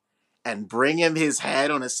inventory and bring him his head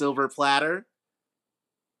on a silver platter,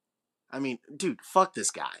 I mean, dude, fuck this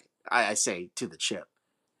guy. I say to the chip.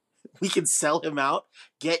 We can sell him out,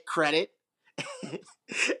 get credit,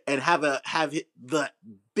 and have the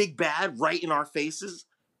big bad right in our faces.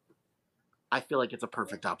 I feel like it's a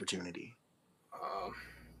perfect opportunity.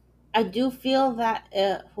 I do feel that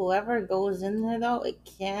whoever goes in there, though, it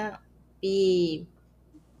can't be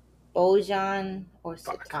Bojan or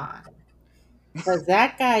Satan. Because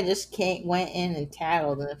that guy just went in and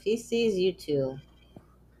tattled. And if he sees you two,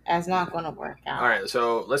 that's not going to work out. All right,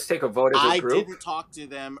 so let's take a vote as a group. I didn't talk to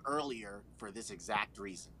them earlier for this exact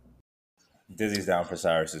reason. Dizzy's down for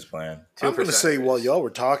Cyrus's plan. I'm going to say, while y'all were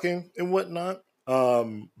talking and whatnot,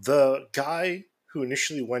 the guy who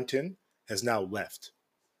initially went in has now left.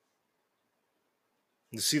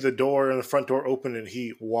 You see the door and the front door open, and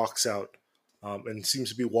he walks out and seems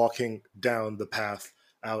to be walking down the path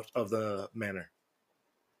out of the manor.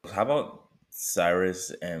 How about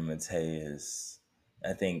Cyrus and Mateus?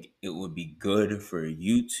 I think it would be good for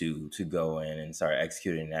you two to go in and start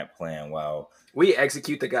executing that plan while we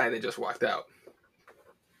execute the guy that just walked out.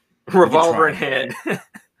 Revolver in hand.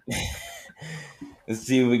 Let's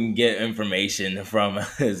see if we can get information from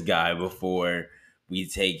this guy before we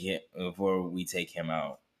take him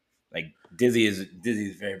out. Like Dizzy's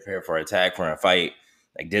very prepared for attack, for a fight.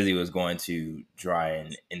 Like Dizzy was going to try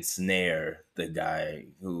and ensnare the guy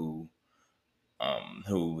who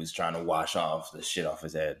was trying to wash off the shit off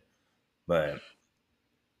his head. But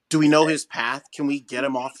do we know his path? Can we get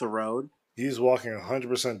him off the road? He's walking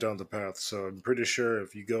 100% down the path, so I'm pretty sure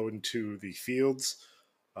if you go into the fields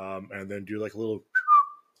and then do like a little,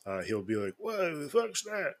 he'll be like, "What the fuck's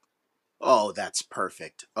that?" Oh, that's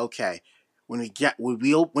perfect. Okay, when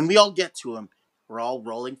we all get to him, we're all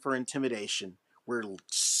rolling for intimidation. We're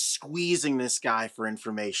squeezing this guy for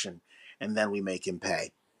information, and then we make him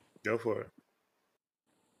pay. Go for it.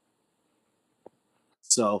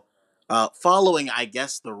 So, following, I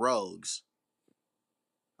guess, the rogues,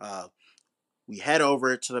 We head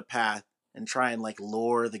over to the path and try and like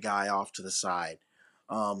lure the guy off to the side.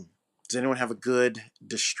 Does anyone have a good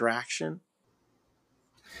distraction?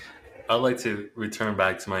 I'd like to return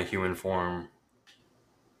back to my human form,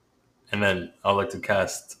 and then I'd like to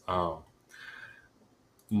cast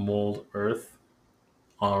mold earth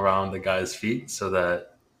all around the guy's feet so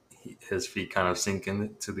that his feet kind of sink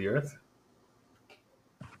into the earth.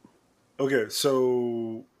 Okay,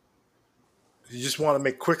 so you just want to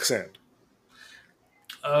make quicksand.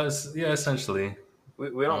 Yeah, essentially.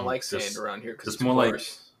 We don't like sand around here because it's more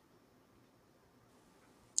coarse.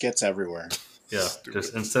 Gets everywhere. Yeah,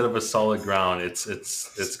 just instead of a solid ground,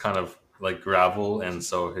 it's kind of like gravel, and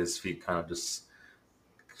so his feet kind of just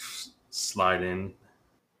slide in.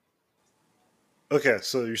 Okay,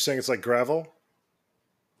 so you're saying it's like gravel?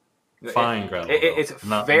 Fine gravel. It's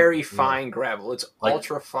very fine gravel. It's like,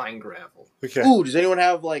 ultra fine gravel. Okay. Ooh, does anyone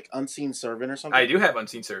have like Unseen Servant or something? I do have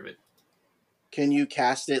Unseen Servant. Can you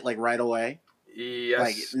cast it like right away? Yes.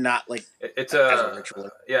 Like not like it's a ritual.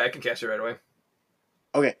 Yeah, I can cast it right away.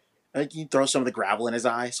 Okay. Can you throw some of the gravel in his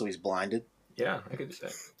eye so he's blinded? Yeah, I could do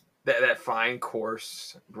that. That fine,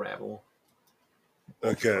 coarse gravel.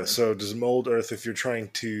 Okay, so does mold earth, if you're trying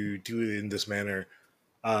to do it in this manner,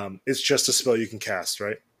 it's just a spell you can cast,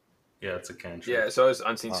 right? Yeah, it's a cantrip. Yeah, so it's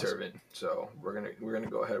Unseen Servant. So we're gonna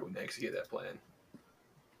go ahead and execute that plan.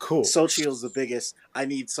 Cool. Xochitl's the biggest. I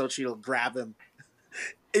need Xochitl to grab him.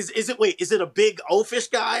 Is it a big oafish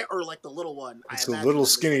guy or like the little one? It's a little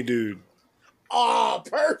skinny dude. Oh,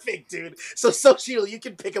 perfect, dude. So Xochitl, you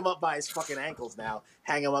can pick him up by his fucking ankles now.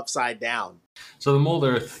 Hang him upside down. So the mold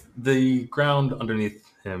earth, the ground underneath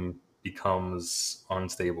him becomes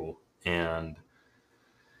unstable, and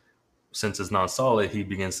since it's not solid, he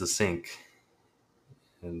begins to sink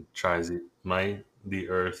and tries it. The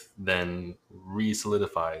earth then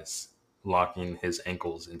re-solidifies, locking his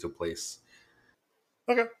ankles into place.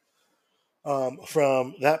 Okay.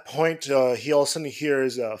 From that point, he all of a sudden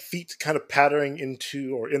hears feet kind of pattering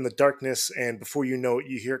into or in the darkness, and before you know it,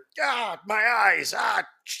 you hear, "Ah, my eyes! Ah,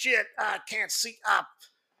 shit! I can't see! Ah,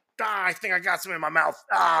 I think I got some in my mouth!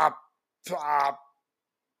 Ah, ah,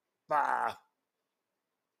 ah!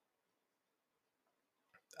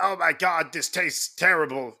 Oh my god, this tastes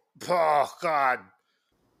terrible! Oh god!"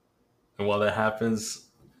 And while that happens,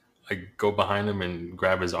 I go behind him and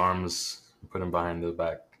grab his arms, and put him behind the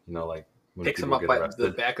back. Like when picks him up by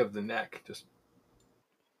the back of the neck. Just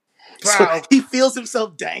so he feels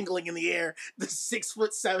himself dangling in the air. The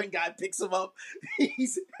 6'7" guy picks him up.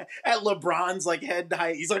 He's at LeBron's like head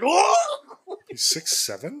height. He's like, "Whoa!" He's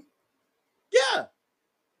 6'7"? Yeah.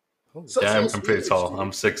 Yeah, I'm pretty tall.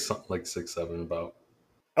 I'm 6'7" about.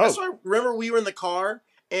 Oh. That's why. Remember, we were in the car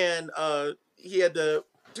and he had to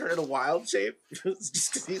turn into wild shape.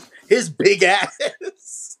 Just his big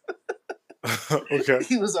ass. Okay.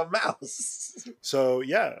 He was a mouse. So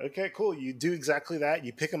yeah, okay, cool. You do exactly that.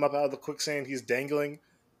 You pick him up out of the quicksand. He's dangling.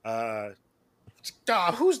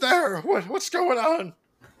 Who's there? What's going on?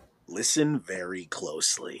 Listen very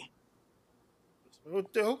closely.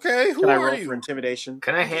 Okay, who Can I are roll you? for intimidation?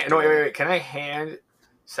 Can I hand? No, wait. Can I hand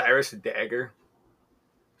Cyrus a dagger?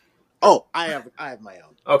 Oh, I have my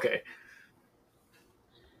own. Okay.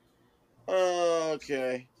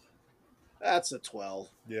 Okay. That's a 12.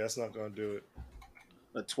 Yeah, that's not going to do it.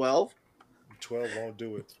 A 12? 12 won't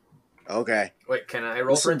do it. Okay. Wait, can I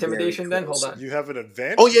roll for intimidation then? Hold on. You have an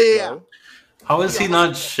advantage. Oh, yeah. How is he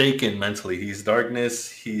not shaken mentally? He's darkness.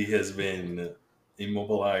 He has been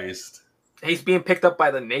immobilized. He's being picked up by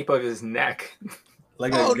the nape of his neck.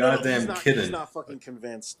 Like a goddamn kitten. He's not fucking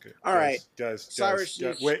convinced. All right. Guys. Cyrus,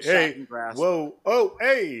 wait, hey. Whoa. Oh,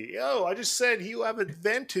 hey. Yo, I just said you have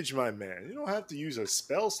advantage, my man. You don't have to use a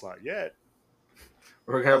spell slot yet.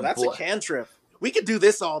 That's a cantrip. We could do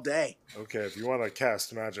this all day. Okay, if you want to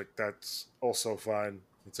cast magic, that's also fine.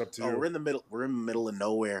 It's up to you. We're in the middle. We're in the middle of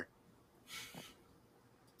nowhere.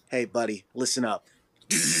 Hey, buddy, listen up.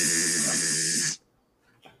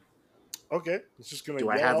 Okay, it's just gonna. Do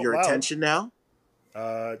I have your attention now?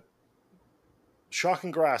 Shock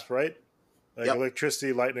and grasp, right? Like yep.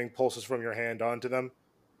 Electricity, lightning pulses from your hand onto them.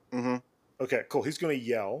 Mm-hmm. Okay, cool. He's gonna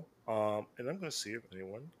yell, and I'm gonna see if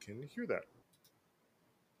anyone can hear that.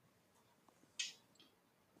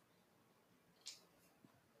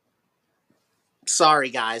 Sorry,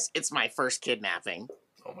 guys. It's my first kidnapping.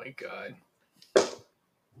 Oh my god.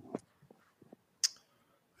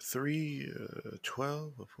 3,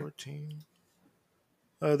 12, 14.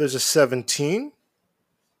 There's a 17.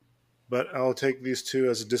 But I'll take these two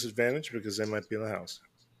as a disadvantage because they might be in the house.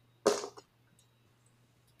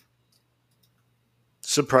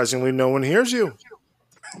 Surprisingly, no one hears you.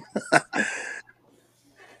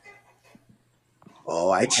 Oh,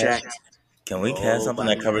 I checked. Can we cast something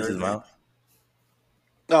that Nobody covers his heard me. mouth?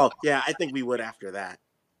 Oh, yeah, I think we would after that.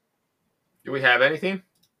 Do we have anything?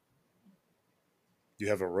 You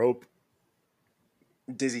have a rope.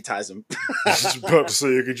 Dizzy ties him. Just about to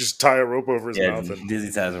say you could just tie a rope over his Yeah, mouth. And...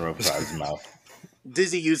 Dizzy ties a rope across his mouth.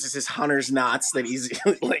 Dizzy uses his hunter's knots that he's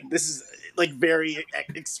like. This is like very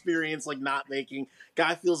experienced, like knot making.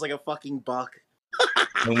 Guy feels like a fucking buck.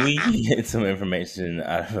 Can we get some information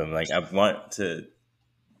out of him? Like, I want to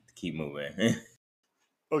keep moving.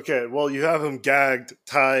 Okay, well, you have him gagged,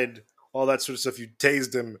 tied, all that sort of stuff. You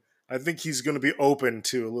tased him. I think he's going to be open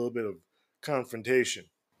to a little bit of confrontation.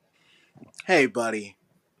 Hey, buddy.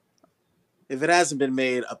 If it hasn't been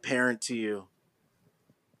made apparent to you,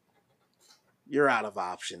 you're out of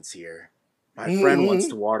options here. My friend wants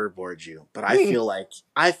to waterboard you, but I feel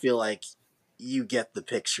like you get the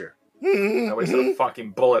picture. I wasted a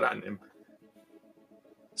fucking bullet on him.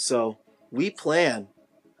 So we plan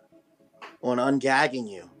on ungagging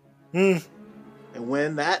you. And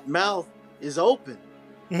when that mouth is open,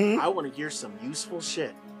 I want to hear some useful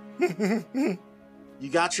shit. You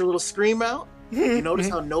got your little scream out? You notice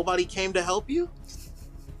how nobody came to help you?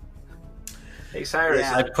 Hey, Cyrus.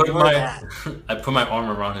 Yeah, I put my arm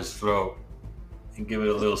around his throat and give it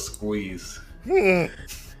a little squeeze.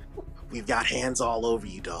 We've got hands all over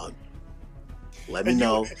you, dog. Let me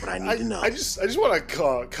know what I need to know. I just want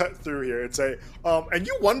to cut through here and say, and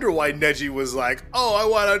you wonder why Neji was like, oh, I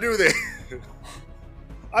want to do this.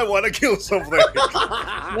 I want to kill something.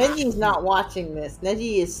 Neji's not watching this.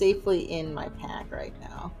 Neji is safely in my pack right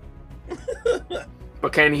now.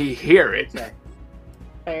 But can he hear it?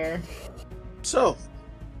 Fair. So,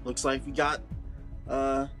 looks like we got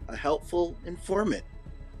a helpful informant.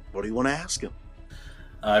 What do you want to ask him?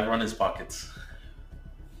 I run his pockets.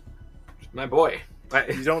 My boy.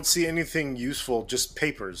 You don't see anything useful, just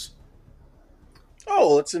papers.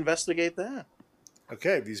 Oh, let's investigate that.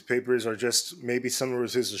 Okay, these papers are just maybe some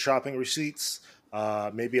of his shopping receipts,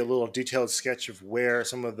 maybe a little detailed sketch of where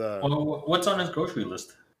some of the... Well, what's on his grocery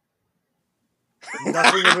list?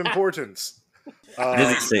 Nothing of importance.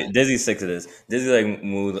 Dizzy's sick of this. Dizzy like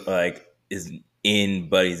moves like is in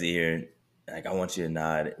Buddy's ear. Like, I want you to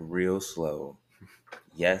nod real slow.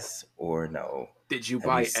 Yes or no. Did you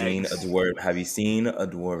buy eggs? Have you seen a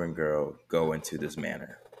dwarven girl go into this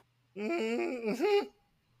manor? Mm-hmm.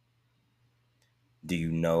 Do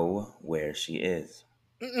you know where she is?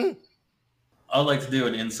 Mm-mm. I'd like to do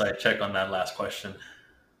an insight check on that last question.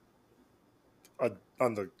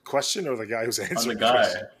 On the question or the guy who's answering On the the guy.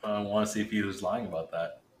 question? I want to see if he was lying about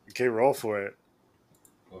that. Okay, roll for it.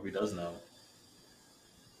 Or if he does know.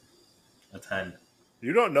 A 10.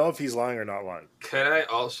 You don't know if he's lying or not lying. Could I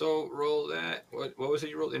also roll that? What was it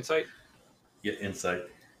you rolled? Insight? Yeah, insight.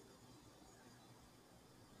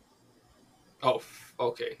 Oh,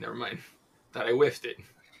 okay. Never mind. Thought I whiffed it.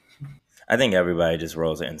 I think everybody just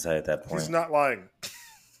rolls an insight at that point. He's not lying.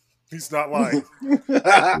 He's not lying.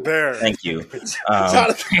 There. Thank you.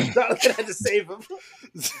 Jonathan had to save him.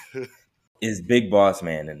 Is Big Boss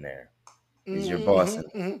Man in there? Is your boss in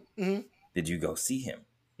there? Mm-hmm. Did you go see him?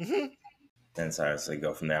 Mm-hmm. Then seriously,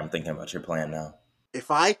 go from there. I'm thinking about your plan now. If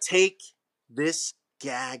I take this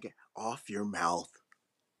gag off your mouth,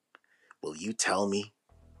 will you tell me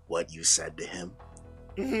what you said to him?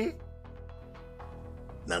 Mm-hmm.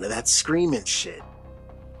 None of that screaming shit.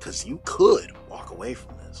 Because you could walk away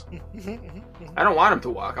from this. I don't want him to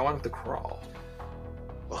walk. I want him to crawl.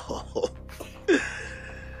 Oh.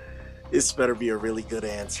 This better be a really good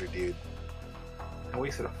answer, dude. I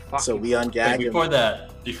wasted a fucking... So we ungag him.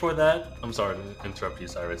 Before that, I'm sorry to interrupt you,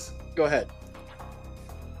 Cyrus. Go ahead.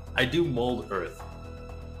 I do mold earth.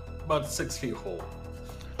 About 6 feet whole.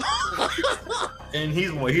 And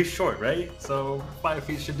he's short, right? So 5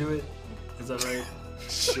 feet should do it. Is that right?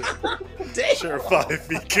 Sure, 5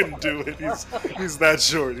 feet can do it. He's that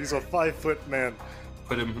short. He's a 5-foot man.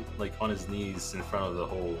 Put him like on his knees in front of the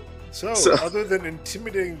hole. So, other than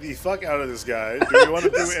intimidating the fuck out of this guy, do you want to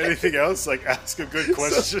do anything else? Like ask a good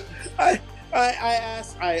question?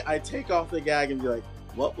 I take off the gag and be like,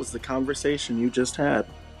 what was the conversation you just had?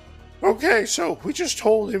 Okay, so we just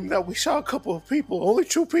told him that we saw a couple of people, only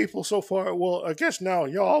 2 people so far. Well, I guess now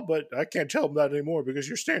y'all, but I can't tell him that anymore because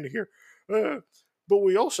you're standing here. But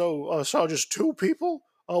we also saw just 2 people.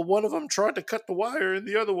 One of them tried to cut the wire, and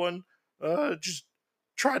the other one just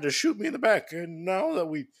tried to shoot me in the back. And now that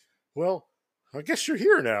well, I guess you're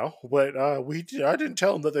here now. But I didn't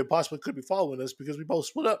tell them that they possibly could be following us because we both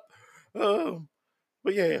split up.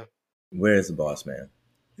 But yeah. Where's the boss man?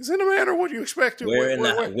 He's in the manor. What do you expect? Where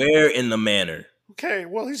in the manor? Okay,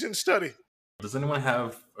 well, he's in study. Does anyone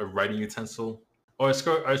have a writing utensil Or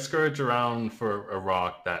I scourge around for a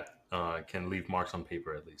rock that can leave marks on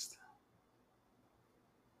paper at least.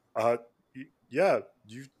 Yeah,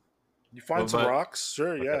 you find some But rocks,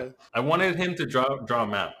 sure, okay. yeah. I wanted him to draw a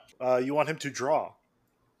map You want him to draw.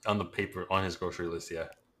 on the paper on his grocery list. Yeah,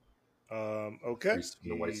 Okay. in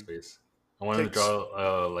the white He space. I wanted to takes.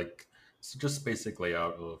 draw like just basic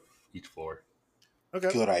layout of each floor.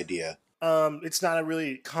 Okay. Good idea. It's not a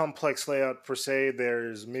really complex layout per se.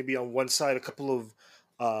 There's maybe on one side a couple of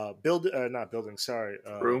not buildings, sorry,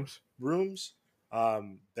 rooms,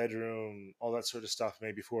 bedroom, all that sort of stuff.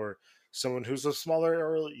 Maybe for someone who's a smaller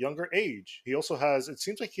or younger age. He also has. It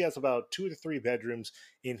seems like he has about 2 to 3 bedrooms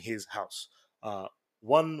in his house.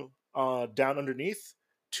 One down underneath,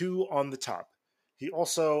 2 on the top. He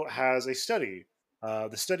also has a study.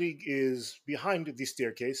 The study is behind the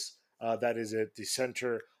staircase. That is at the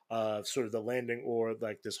center of sort of the landing or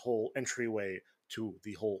like this whole entryway to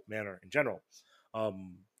the whole manor in general.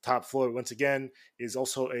 Top floor, once again, is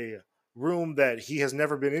also a room that he has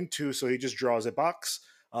never been into, so he just draws a box,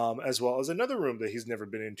 as well as another room that he's never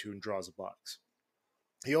been into and draws a box.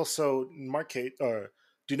 He also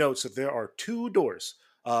denotes that there are 2 doors,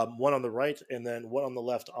 one on the right and then one on the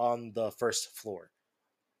left on the first floor.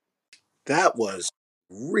 That was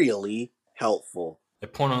really helpful. I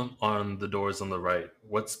point on the doors on the right.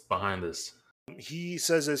 What's behind this? He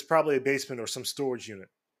says it's probably a basement or some storage unit.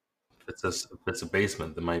 If it's a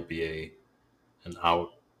basement, there might be a door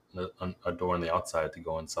on the outside to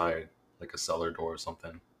go inside, like a cellar door or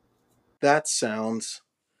something. That sounds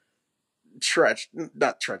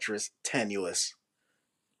not treacherous, tenuous.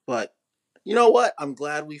 But you know what? I'm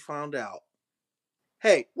glad we found out.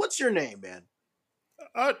 Hey, what's your name, man?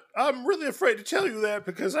 I'm really afraid to tell you that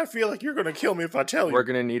because I feel like you're going to kill me if I tell you. We're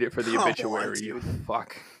gonna need it for the Come obituary. on, You dude.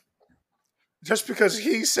 fuck. Just because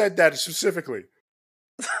he said that specifically.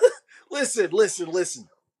 Listen.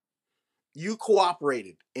 You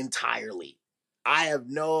cooperated entirely. I have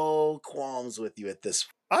no qualms with you at this.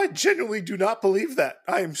 I genuinely do not believe that.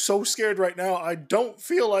 I am so scared right now. I don't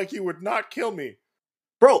feel like you would not kill me.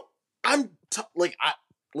 Bro,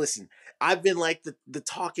 listen, I've been like the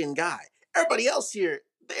talking guy. Everybody else here,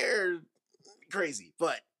 they're crazy,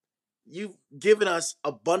 but you've given us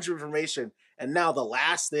a bunch of information, and now the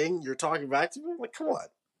last thing you're talking back to me? Like, come on.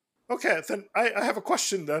 Okay, then I have a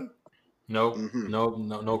question then. Nope, Mhm.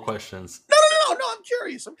 no questions. No, I'm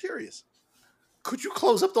curious. Could you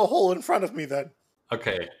close up the hole in front of me then?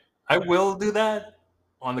 Okay, I will do that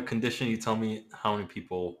on the condition you tell me how many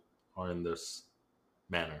people are in this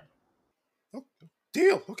manor. Oh,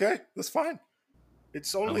 deal, okay, that's fine.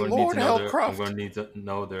 It's I'm only going to need Lord to know I'm Hellcroft. going to need to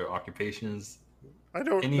know their occupations. I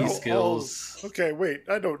don't Any know skills. all... Okay, wait,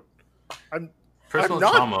 Personal I'm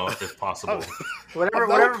not... trauma, if possible. Whatever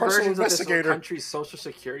personal versions of this investigator. country's social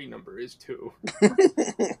security number is too.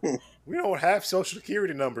 We don't have social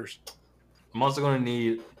security numbers. I'm also going to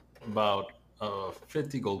need about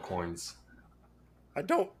 50 gold coins. I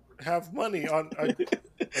don't have money on... I'm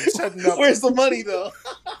setting up... Where's the money, though?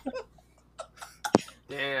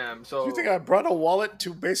 Damn. So Do you think I brought a wallet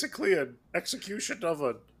to basically an execution of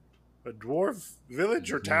a dwarf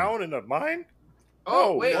village or town in a mine?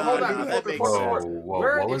 Oh, wait, why hold would I on. do that? Whoa,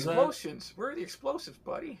 Where are what the was that? explosions? Where are the explosives,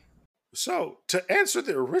 buddy? So, to answer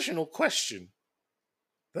the original question,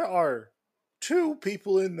 there are 2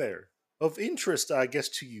 people in there of interest, I guess,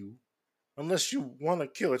 to you. Unless you want to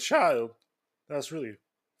kill a child. That's really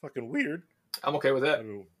fucking weird. I'm okay with I that.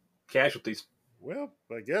 mean, Casualties. well,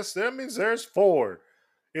 I guess that means there's 4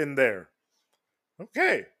 in there.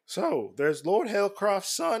 Okay, so there's Lord Hellcroft's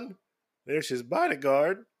son. There's his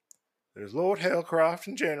bodyguard. There's Lord Hellcroft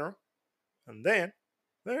in general. And then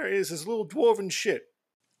there is his little dwarven shit.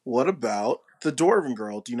 What about the Dwarven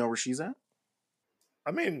girl? Do you know where she's at?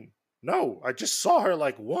 I mean, no, I just saw her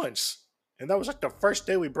like once. And that was like the first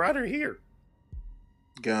day we brought her here.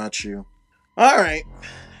 Got you. All right.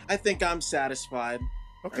 I think I'm satisfied.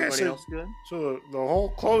 Okay, Everybody else good? so the hole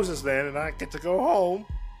closes then, and I get to go home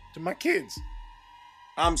to my kids.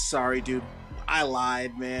 I'm sorry, dude. I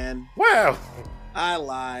lied, man. Wow, I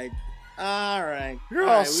lied. All right. you're all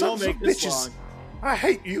all right, we won't sons of make this bitches. long. I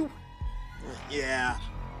hate you. Yeah.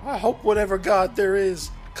 I hope whatever god there is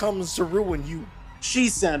comes to ruin you. She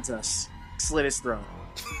sent us. Slit his throat.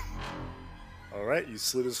 All right, you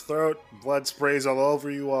slit his throat. Blood sprays all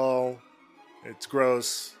over you all. It's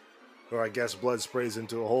gross. Or I guess blood sprays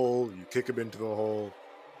into a hole. You kick him into the hole.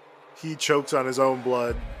 He chokes on his own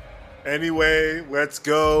blood. Anyway, let's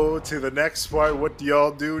go to the next part. What do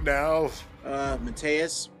y'all do now?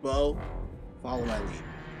 Mateus, Bo, follow my lead.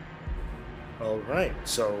 All right,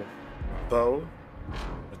 so Bo,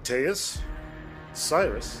 Mateus,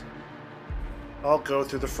 Cyrus, I'll go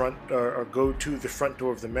through the front, or go to the front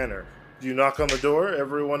door of the manor. Do you knock on the door?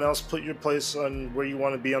 Everyone else put your place on where you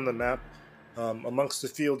want to be on the map, amongst the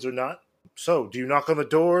fields or not. So, do you knock on the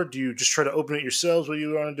door? Do you just try to open it yourselves? What do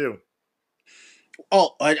you want to do?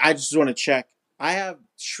 Oh, I just want to check. I have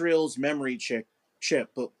Shrill's memory chip,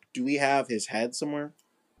 but do we have his head somewhere?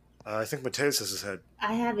 I think Mateus has his head.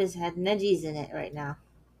 I have his head. Neji's in it right now.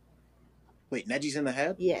 Wait, Neji's in the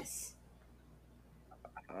head? Yes.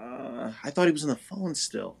 I thought he was in the phone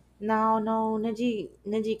still. No,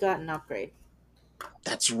 Neji got an upgrade.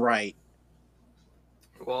 That's right.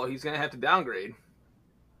 Well, he's gonna have to downgrade.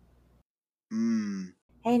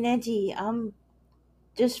 Hey Neji,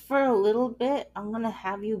 just for a little bit, I'm gonna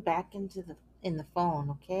have you back in the phone,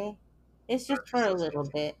 okay? It's just for a little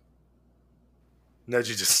bit.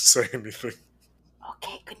 Neji doesn't say anything.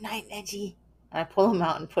 Okay, good night, Neji. I pull him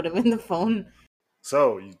out and put him in the phone.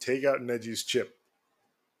 So, you take out Neji's chip.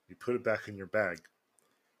 You put it back in your bag.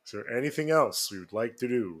 Is there anything else we would like to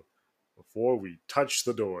do before we touch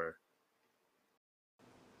the door?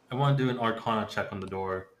 I want to do an Arcana check on the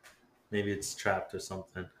door. Maybe it's trapped or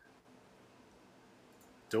something.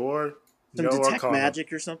 Door? Some No detect Arcana.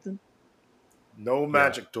 magic or something? No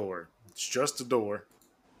magic door. It's just a door.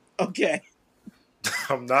 Okay.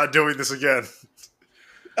 I'm not doing this again.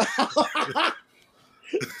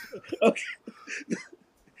 Okay.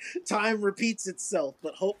 Time repeats itself,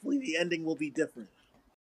 but hopefully the ending will be different.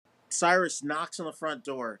 Cyrus knocks on the front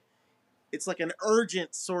door. It's like an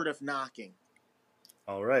urgent sort of knocking.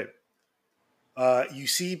 All right. You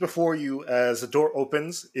see before you, as the door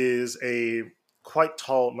opens, is a quite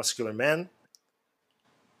tall, muscular man.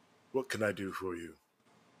 What can I do for you?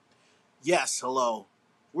 Yes, hello.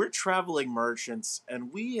 We're traveling merchants,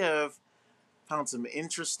 and we have found some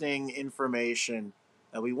interesting information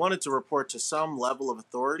that we wanted to report to some level of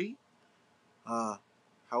authority.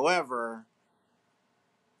 However,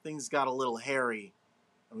 things got a little hairy,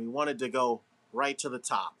 and we wanted to go right to the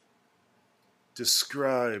top.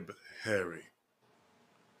 Describe Harry.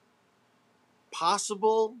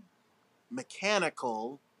 Possible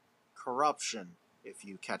mechanical corruption, if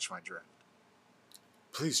you catch my drift.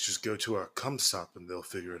 Please just go to our Comstop and they'll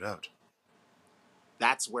figure it out.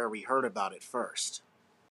 That's where we heard about it first.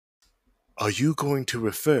 Are you going to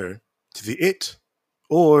refer to the it?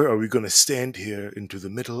 Or are we going to stand here into the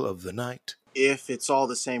middle of the night? If it's all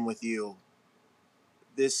the same with you,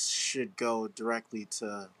 this should go directly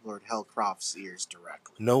to Lord Hellcroft's ears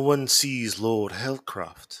directly. No one sees Lord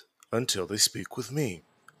Hellcroft until they speak with me.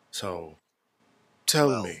 So,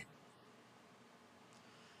 tell me.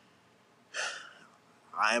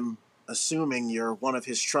 I'm assuming you're one of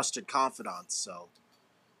his trusted confidants, so...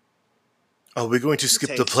 Are we going to skip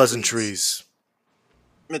the Mateus, pleasantries?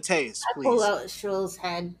 Mateus, I please. pull out Shrill's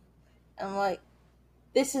head. I'm like,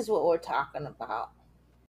 this is what we're talking about.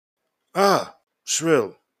 Ah,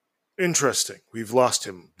 Shrill. Interesting. We've lost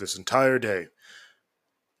him this entire day.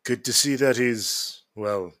 Good to see that he's,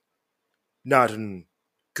 well, not in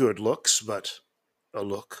good looks, but a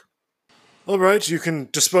look. All right, you can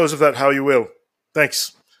dispose of that how you will.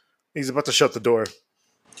 Thanks. He's about to shut the door.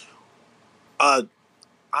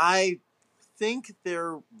 I think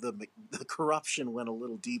the corruption went a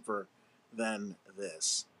little deeper than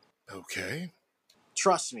this. Okay.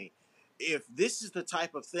 Trust me, if this is the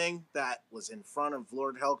type of thing that was in front of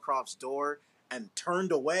Lord Hellcroft's door and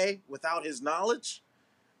turned away without his knowledge,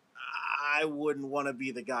 I wouldn't want to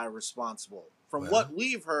be the guy responsible. From what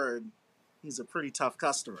we've heard, he's a pretty tough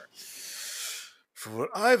customer. From what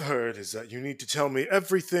I've heard is that you need to tell me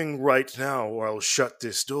everything right now or I'll shut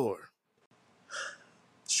this door.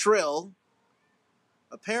 Shrill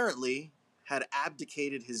apparently had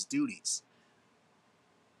abdicated his duties.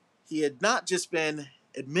 He had not just been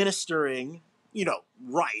administering,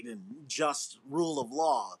 right and just rule of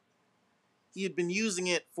law. He had been using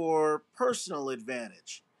it for personal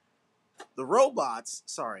advantage. The automatons,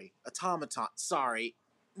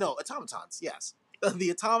 yes.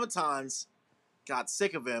 The automatons got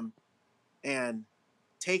sick of him and,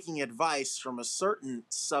 taking advice from a certain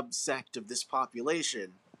subsect of this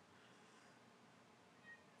population,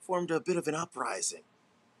 formed a bit of an uprising.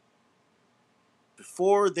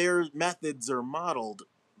 Before their methods are modeled,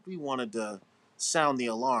 we wanted to sound the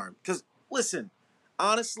alarm. Because, listen,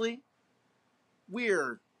 honestly,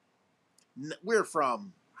 we're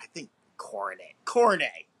from, I think, Cornet.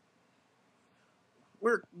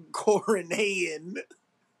 We're Coronean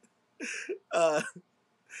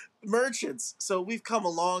merchants. So we've come a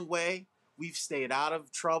long way. We've stayed out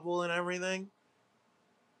of trouble and everything.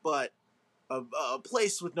 But a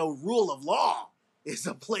place with no rule of law is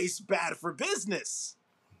a place bad for business.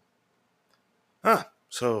 Ah,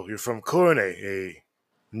 So, you're from Corne, a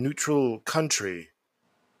neutral country,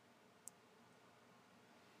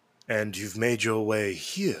 and you've made your way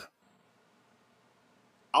here.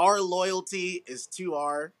 Our loyalty is to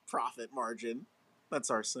our profit margin. That's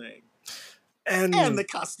our saying. And the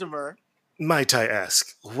customer. Might I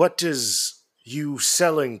ask, what does you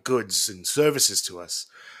selling goods and services to us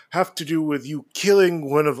have to do with you killing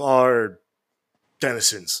one of our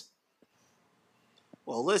denizens?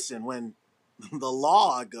 Well, listen, when the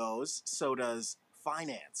law goes, so does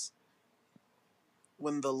finance.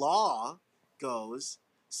 When the law goes,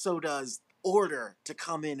 so does order to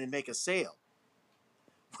come in and make a sale.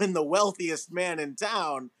 When the wealthiest man in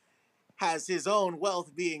town has his own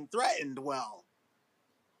wealth being threatened, well,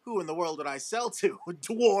 who in the world would I sell to?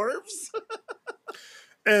 Dwarves?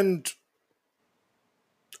 And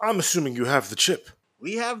I'm assuming you have the chip.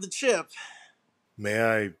 We have the chip. May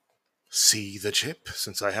I see the chip,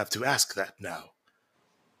 since I have to ask that now?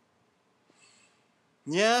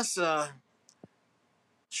 Yes,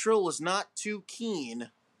 Shrill was not too keen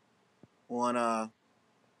on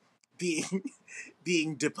being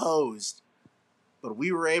being deposed. But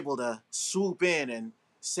we were able to swoop in and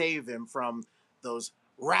save him from those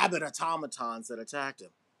rabid automatons that attacked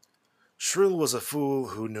him. Shrill was a fool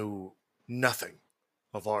who knew nothing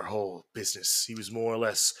of our whole business. He was more or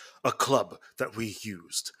less a club that we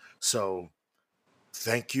used. So,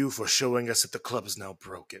 thank you for showing us that the club is now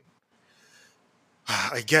broken.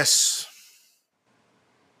 I guess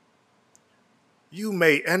you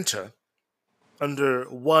may enter under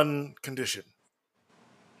one condition.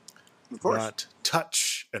 Of course. Not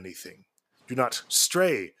touch anything. Do not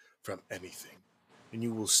stray from anything. And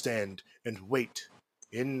you will stand and wait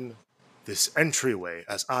in this entryway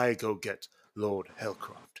as I go get Lord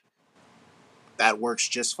Hellcroft. That works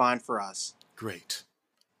just fine for us. Great.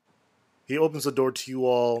 He opens the door to you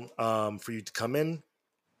all for you to come in.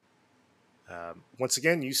 Once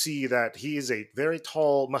again, you see that he is a very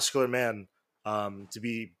tall, muscular man to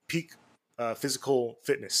be peak physical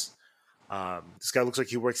fitness. This guy looks like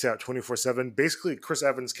he works out 24/7. Basically, Chris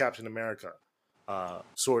Evans, Captain America,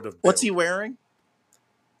 sort of. Build. What's he wearing?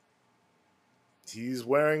 He's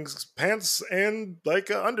wearing pants and like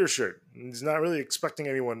an undershirt. He's not really expecting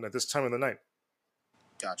anyone at this time of the night.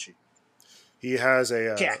 Got you. He has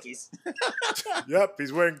a khakis. Yep,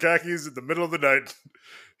 he's wearing khakis in the middle of the night.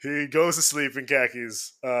 He goes to sleep in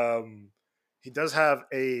khakis. He does have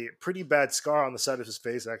a pretty bad scar on the side of his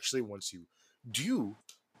face, actually, once you do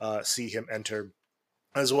see him enter,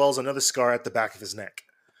 as well as another scar at the back of his neck.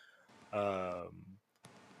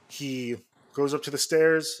 He goes up to the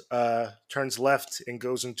stairs, turns left, and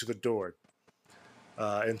goes into the door,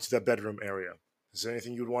 into the bedroom area. Is there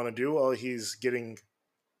anything you'd want to do while he's getting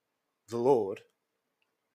the Lord?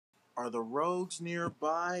 Are the rogues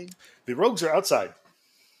nearby? The rogues are outside.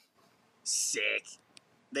 Sick.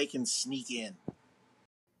 They can sneak in.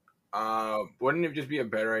 Wouldn't it just be a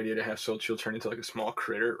better idea to have Soul Shield turn into like a small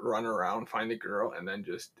critter, run around, find the girl, and then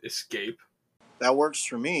just escape? That works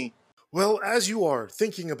for me. Well, as you are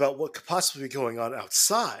thinking about what could possibly be going on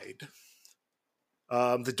outside,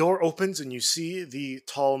 the door opens and you see the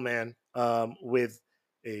tall man with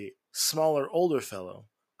a smaller, older fellow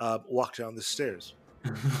walk down the stairs.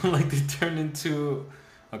 Like they turned into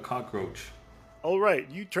a cockroach. All right,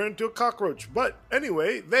 you turn into a cockroach. But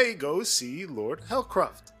anyway, they go see Lord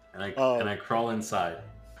Hellcroft. And I crawl inside.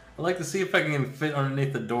 I'd like to see if I can fit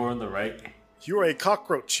underneath the door on the right. You're a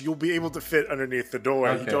cockroach. You'll be able to fit underneath the door.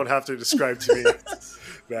 Okay. You don't have to describe to me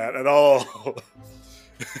that at all.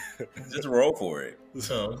 Just roll for it.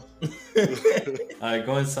 So I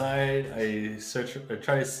go inside. I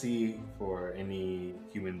try to see for any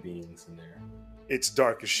human beings in there. It's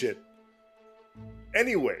dark as shit.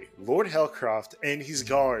 Anyway, Lord Hellcroft and his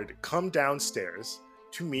guard come downstairs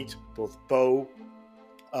to meet both Bo,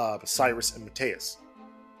 Cyrus, and Mateus.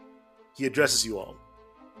 He addresses you all.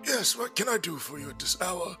 Yes, what can I do for you at this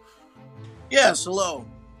hour? Yes, hello.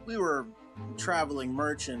 We were traveling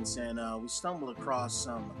merchants and we stumbled across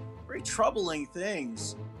some very troubling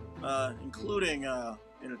things, including an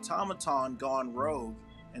automaton gone rogue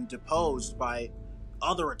and deposed by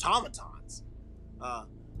other automatons.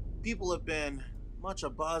 People have been much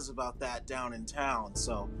abuzz about that down in town,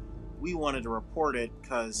 so we wanted to report it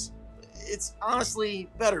because it's honestly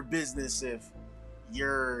better business if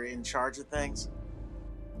you're in charge of things.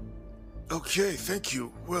 Okay, thank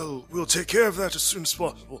you. Well, we'll take care of that as soon as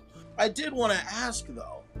possible. I did want to ask,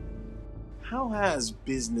 though, how has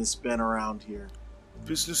business been around here?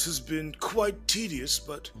 Business has been quite tedious,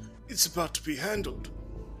 but it's about to be handled.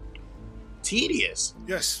 Tedious?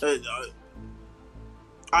 Yes.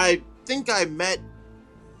 I think I met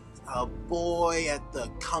a boy at the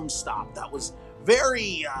cum stop that was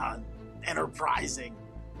very enterprising,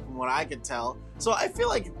 from what I could tell. So I feel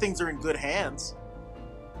like things are in good hands.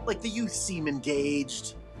 Like, the youth seem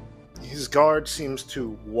engaged. His guard seems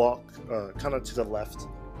to walk kind of to the left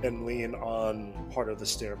and lean on part of the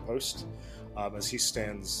stair post as he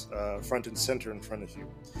stands front and center in front of you.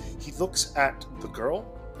 He looks at the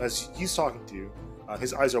girl as he's talking to you.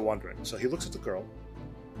 His eyes are wandering, so he looks at the girl.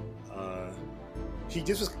 He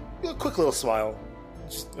gives a quick little smile.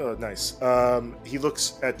 Just, nice. He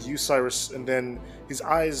looks at you, Cyrus, and then his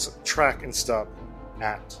eyes track and stop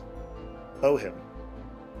at Bohim.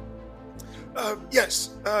 Yes,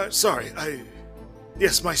 sorry,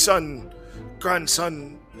 yes, my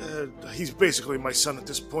grandson, he's basically my son at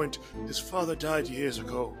this point. His father died years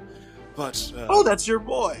ago, but... oh, that's your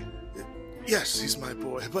boy! Yes, he's my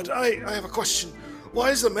boy, but I have a question. Why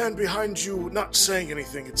is the man behind you not saying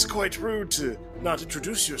anything? It's quite rude to not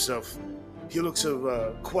introduce yourself. He looks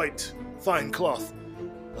of quite fine cloth.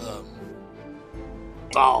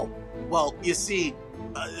 Oh, well, you see,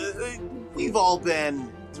 we've all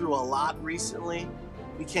been through a lot recently.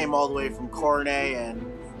 We came all the way from Cornet, and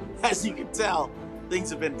as you can tell, things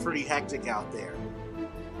have been pretty hectic out there.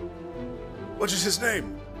 What is his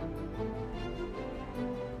name?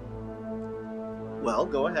 Well,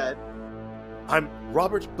 go ahead. I'm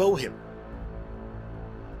Robert Bohim.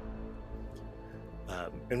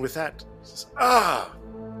 And with that, he says,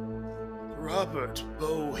 Robert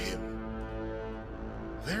Bohim.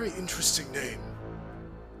 Very interesting name.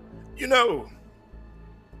 You know,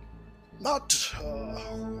 not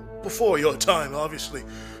before your time, obviously.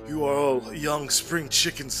 You are all young spring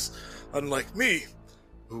chickens, unlike me,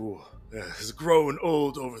 who has grown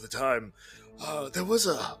old over the time. There was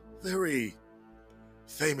a very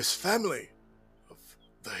famous family of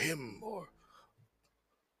the Him, or,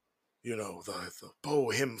 you know, the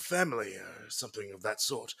Bohim family, or something of that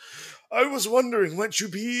sort. I was wondering, might you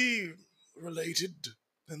be related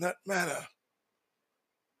in that manner?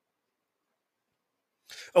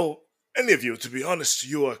 Oh, any of you, to be honest,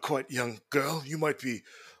 you are quite young girl. You might be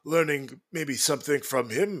learning maybe something from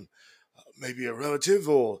him, maybe a relative,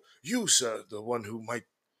 or you, sir, the one who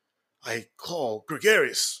I call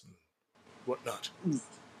gregarious, whatnot.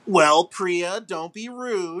 Well, Priya, don't be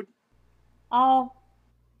rude. Oh,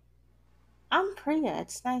 I'm Priya.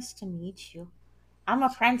 It's nice to meet you. I'm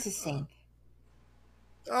apprenticing.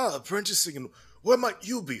 Apprenticing, and where might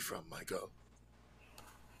you be from, my girl?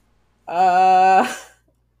 Uh,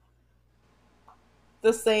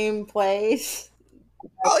 the same place.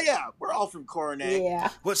 Oh, yeah, we're all from Cornet. Yeah.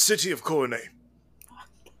 What city of Cornet?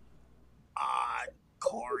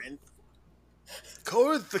 Corinth.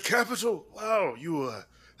 Corinth, the capital? Wow, you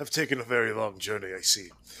have taken a very long journey, I see.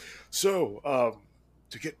 So,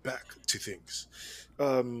 to get back to things,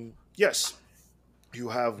 yes, you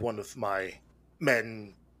have one of my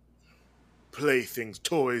men playthings,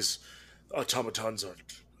 toys. Automatons aren't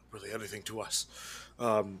really anything to us.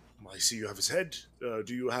 I see you have his head.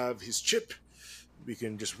 Do you have his chip? We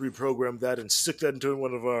can just reprogram that and stick that into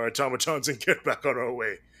one of our automatons and get back on our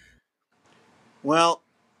way. Well,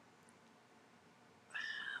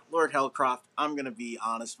 Lord Hellcroft, I'm going to be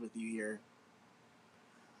honest with you here.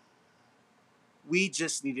 We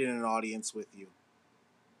just needed an audience with you.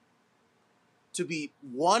 To be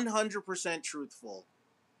 100% truthful,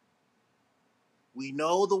 we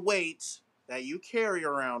know the weight that you carry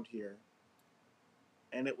around here,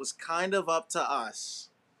 and it was kind of up to us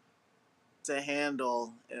to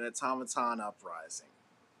handle an automaton uprising.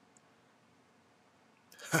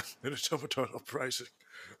 An automaton uprising.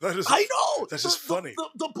 That is, I know! That is funny.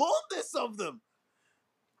 The boldness of them!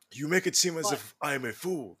 You make it seem as if I am a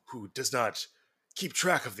fool who does not keep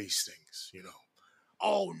track of these things, you know.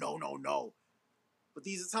 Oh, no. But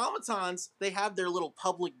these automatons, they have their little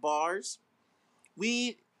public bars.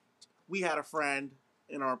 We had a friend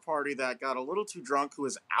in our party that got a little too drunk, who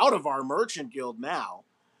is out of our merchant guild now,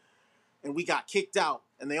 and we got kicked out.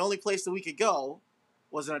 And the only place that we could go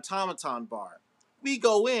was an automaton bar. We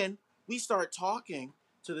go in, we start talking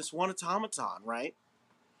to this one automaton, right?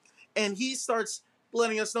 And he starts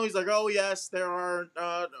letting us know, he's like, oh yes, there are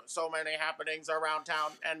so many happenings around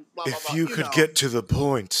town, and blah, blah, blah. If you could get to the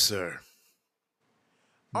point, sir.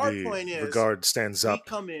 Our point is, the guard stands up.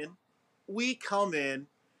 We come in,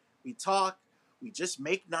 we talk, we just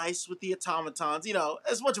make nice with the automatons, you know,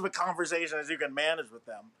 as much of a conversation as you can manage with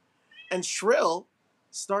them. And Shrill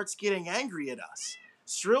starts getting angry at us.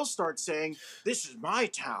 Shrill starts saying, this is my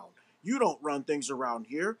town. You don't run things around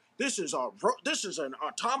here. This is an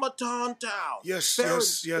automaton town. Yes,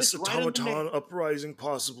 automaton uprising,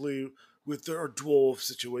 possibly. with our dwarf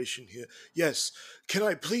situation here. Yes, can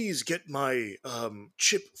I please get my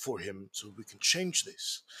chip for him so we can change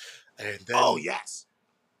this? And Oh then yes.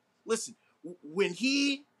 Listen, when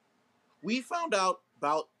we found out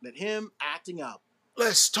about that him acting up,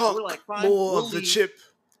 let's we're like, talk fine, more we'll of the leave. chip.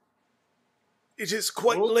 It is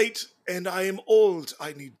quite We'll late, and I am old.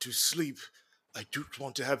 I need to sleep. I don't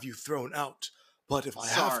want to have you thrown out, but if I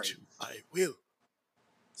have sorry. to, I will.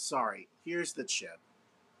 Sorry. Here's the chip.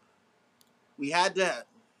 We had to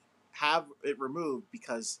have it removed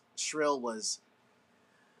because Shrill was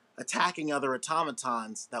attacking other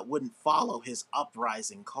automatons that wouldn't follow his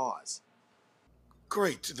uprising cause.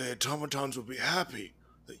 Great, the automatons will be happy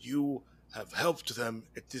that you have helped them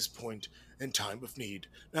at this point in time of need.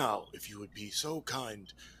 Now, if you would be so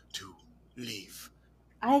kind to leave.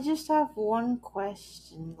 I just have one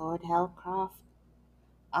question, Lord Hellcroft.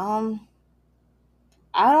 Um,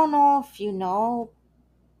 I don't know if you know,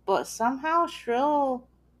 but somehow Shrill.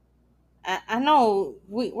 I know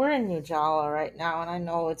we're in New Jala right now, and I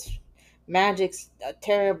know it's magic's a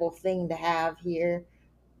terrible thing to have here.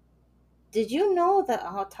 Did you know that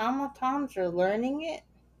automatons are learning it?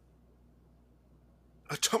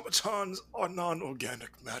 Automatons are non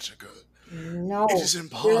organic matter. It No, is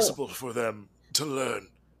impossible for them to learn.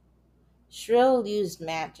 Shrill used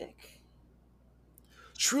magic.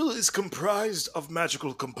 Shrill is comprised of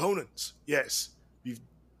magical components. Yes, he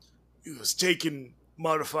was taken,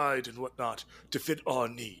 modified, and whatnot to fit our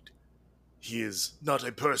need. He is not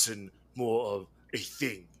a person, more of a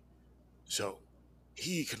thing. So,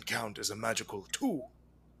 he can count as a magical tool,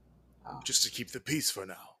 Oh. just to keep the peace for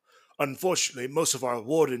now. Unfortunately, most of our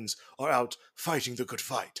wardens are out fighting the good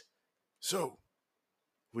fight. So,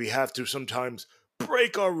 we have to sometimes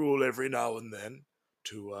break our rule every now and then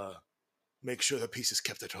to make sure the peace is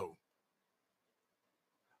kept at home.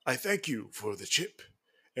 I thank you for the chip.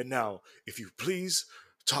 And now, if you please,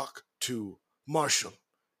 talk to Marshall,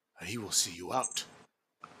 and he will see you out.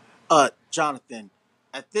 Jonathan,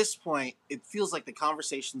 at this point, it feels like the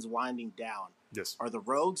conversation's winding down. Yes. Are the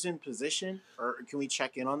rogues in position, or can we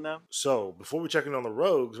check in on them? So, before we check in on the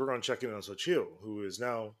rogues, we're going to check in on Sochio, who is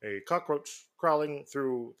now a cockroach crawling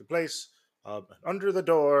through the place under the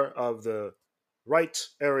door of the right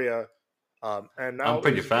area, and I'm now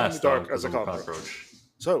pretty is in the fast though dark as because a I'm a cockroach. cockroach.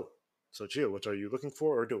 So, Sochio, what are you looking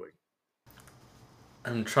for or doing?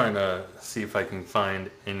 I'm trying to see if I can find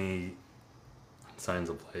any signs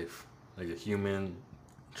of life, like a human,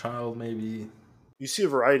 child maybe. You see a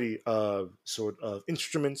variety of sort of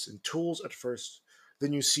instruments and tools at first.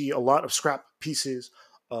 Then you see a lot of scrap pieces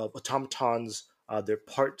of automatons, their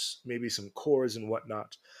parts, maybe some cores and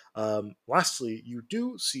whatnot. Lastly, you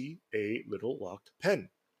do see a little locked pen.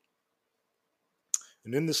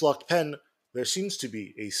 And in this locked pen, there seems to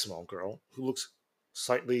be a small girl who looks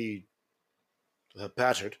slightly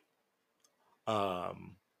battered,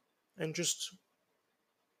 um, and just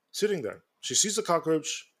sitting there. She sees the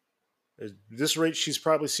cockroach. At this rate, she's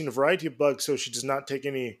probably seen a variety of bugs, so she does not take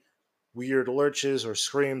any weird lurches or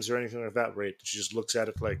screams or anything like that rate. She just looks at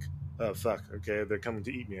it like, oh, fuck, okay, they're coming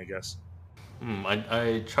to eat me, I guess.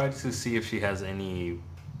 I tried to see if she has any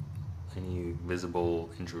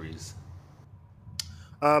visible injuries.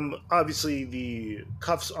 Obviously, the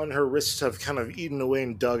cuffs on her wrists have kind of eaten away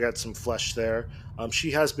and dug at some flesh there.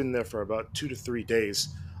 She has been there for about 2 to 3 days,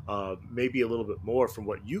 maybe a little bit more from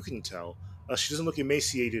what you can tell. She doesn't look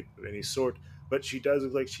emaciated of any sort, but she does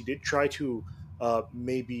look like she did try to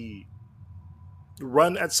maybe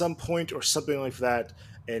run at some point or something like that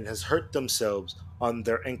and has hurt themselves on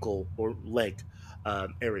their ankle or leg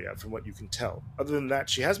area, from what you can tell. Other than that,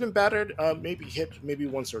 she has been battered, maybe hit maybe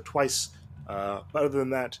once or twice, but other than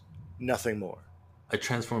that, nothing more. I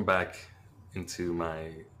transform back into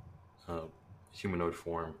my uh, humanoid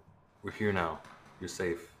form. We're here now. You're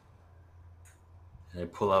safe. And I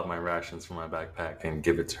pull out my rations from my backpack and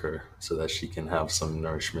give it to her so that she can have some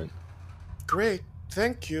nourishment. Great,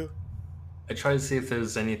 thank you. I try to see if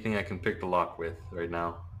there's anything I can pick the lock with right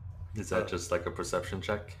now. Is that Uh, just like a perception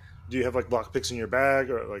check? do you have like lock picks in your bag,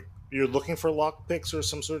 or like you're looking for lock picks or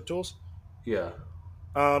some sort of tools? Yeah.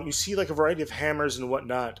 You see like a variety of hammers and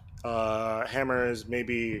whatnot. Hammers,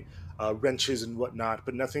 maybe wrenches and whatnot,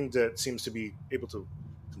 but nothing that seems to be able to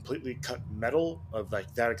completely cut metal of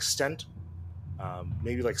like that extent.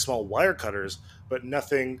 Maybe like small wire cutters, but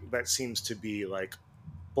nothing that seems to be like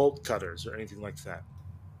bolt cutters or anything like that.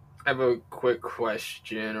 I have a quick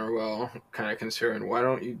question, or well, kind of concern. Why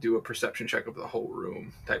don't you do a perception check of the whole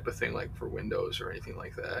room, type of thing, like for windows or anything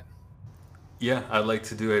like that? Yeah, I'd like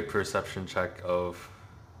to do a perception check of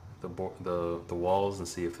the walls and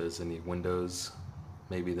see if there's any windows.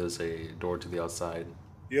 Maybe there's a door to the outside.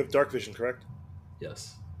 You have dark vision, correct?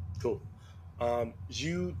 Yes. Cool.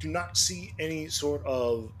 You do not see any sort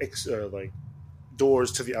of like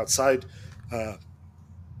doors to the outside. Uh,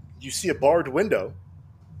 you see a barred window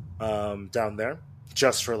down there,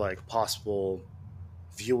 just for like possible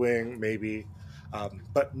viewing, maybe,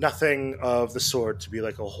 but nothing of the sort to be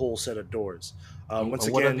like a whole set of doors. Once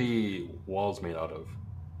And what are again, the walls made out of?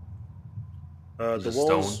 Is the it stone?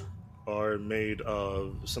 walls are made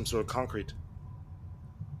of some sort of concrete.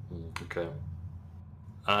 Okay.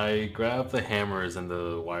 I grab the hammers and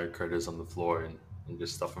the wire cutters on the floor and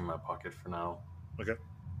just stuff in my pocket for now. Okay.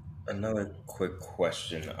 Another quick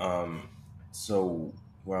question. So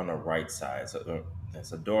we're on the right side. So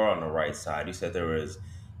there's a door on the right side. You said there was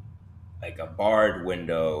like a barred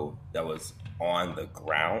window that was on the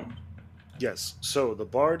ground. Yes. So the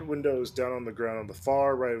barred window is down on the ground on the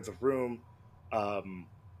far right of the room, um,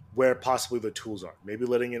 where possibly the tools are. Maybe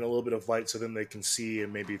letting in a little bit of light so then they can see,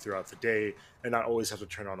 and maybe throughout the day, and not always have to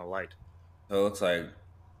turn on a light. So it looks like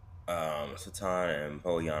Satan and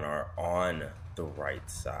Boyan are on the right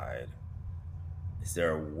side. Is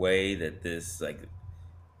there a way that this like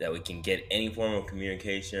that we can get any form of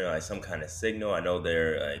communication or like some kind of signal? I know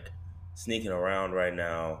they're like sneaking around right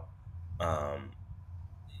now. Um,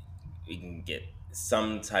 we can get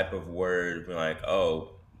some type of word like,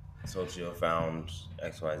 oh, Socio found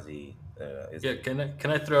XYZ. Is Yeah,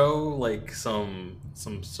 can I throw like some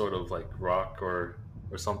sort of like rock or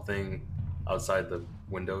something outside the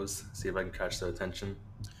windows? See if I can catch their attention.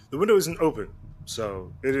 The window isn't open,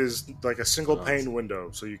 so it is like a single Oh, pane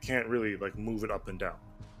window, so you can't really like move it up and down.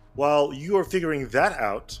 While you are figuring that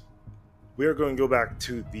out, we are going to go back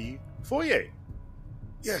to the foyer.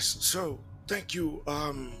 Yes, so thank you.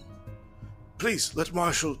 Please let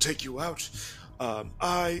Marshall take you out.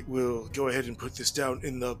 I will go ahead and put this down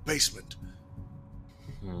in the basement.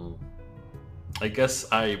 hmm. I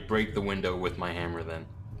guess I break the window with my hammer then.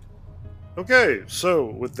 Okay, so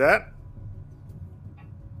with that,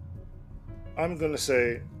 I'm going to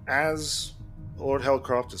say, as Lord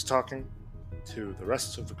Hellcroft is talking to the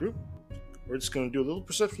rest of the group, we're just going to do a little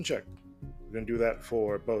perception check. We're going to do that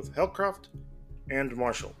for both Hellcroft and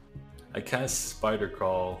Marshall. I cast spider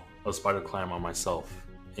climb on myself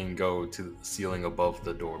and go to the ceiling above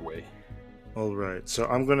the doorway. All right, so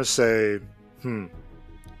I'm going to say,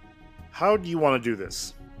 how do you want to do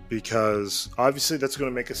this? Because obviously that's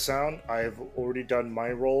going to make a sound. I've already done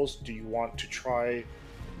my rolls. Do you want to try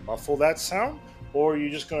muffle that sound, or are you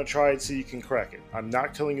just going to try it so you can crack it? I'm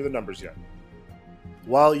not telling you the numbers yet.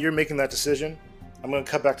 While you're making that decision, I'm going to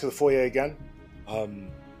cut back to the foyer again.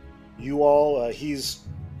 You all, he's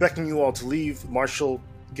beckoning you all to leave. Marshall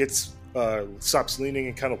stops leaning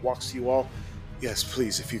and kind of walks to you all. Yes,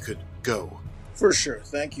 please, if you could go. For sure.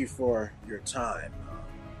 Thank you for your time.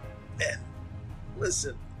 And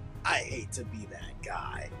listen, I hate to be that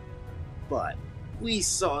guy, but we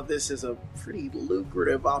saw this as a pretty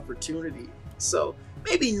lucrative opportunity. So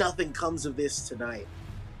maybe nothing comes of this tonight,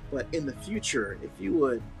 but in the future, if you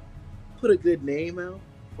would put a good name out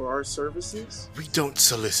for our services. We don't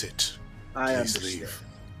solicit. I Please understand. leave.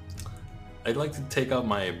 I'd like to take out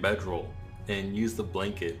my bedroll and use the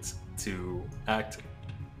blanket to act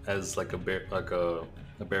as like a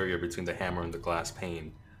barrier between the hammer and the glass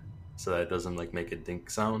pane, so that it doesn't like make a dink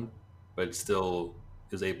sound, but it still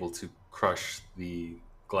is able to crush the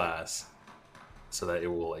glass, so that it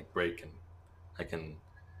will like break and I can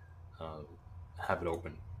have it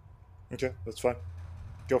open. Okay, that's fine.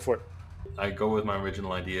 Go for it. I go with my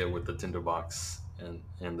original idea with the tinderbox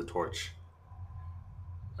and the torch.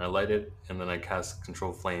 I light it, and then I cast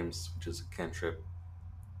Control Flames, which is a cantrip,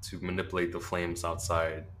 to manipulate the flames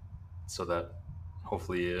outside so that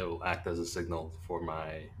hopefully it will act as a signal for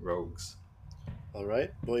my rogues. All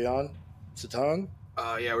right, Boyan, Satan.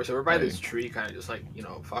 Yeah, so we're by this tree, kind of just like,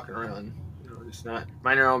 fucking around, just not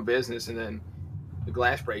mind our own business, and then the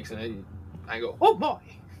glass breaks, and then I go, oh boy,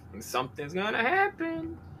 and something's gonna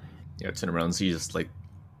happen. Yeah, I turn around and see just like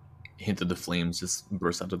hint of the flames just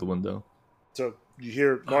burst out of the window. So you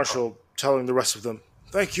hear Marshall telling the rest of them,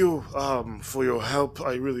 Thank you for your help.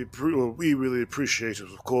 We really appreciate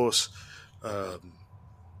it, of course.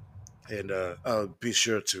 And I'll be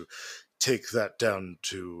sure to take that down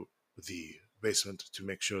to the basement to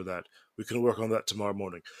make sure that we can work on that tomorrow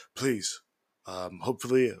morning. Please,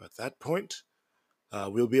 hopefully at that point,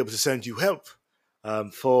 we'll be able to send you help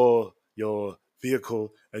for your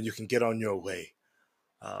vehicle and you can get on your way.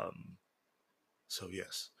 So,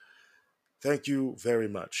 yes. Thank you very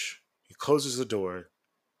much. He closes the door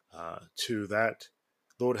to that.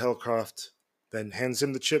 Lord Hellcroft then hands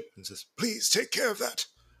him the chip and says, Please take care of that.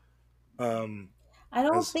 I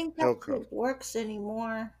don't as think that Hellcroft. shit works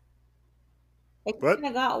anymore. It What? kind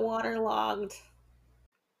of got waterlogged.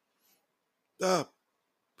 Uh,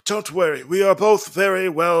 don't worry, we are both very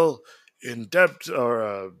well in depth,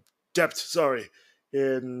 sorry,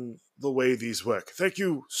 in the way these work. Thank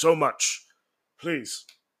you so much. Please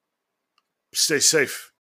stay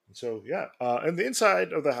safe. So yeah, and the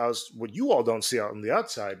inside of the house, what you all don't see out on the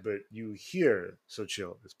outside, but you hear so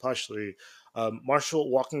chill is partially Marshall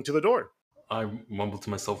walking to the door. I mumble to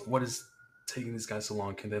myself, "What is taking these guys so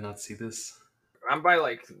long? Can they not see this?" I'm by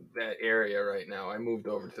like that area right now. I moved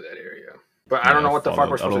over to that area, but I Yeah, don't I know what the fuck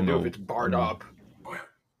we're followed. I supposed to don't do if know. it's I barred don't know. up.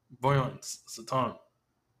 Voyant, Satan,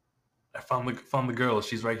 I found the girl.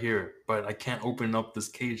 She's right here, but I can't open up this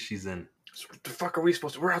cage she's in. So what the fuck are we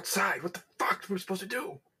supposed to? We're outside. What the fuck are we supposed to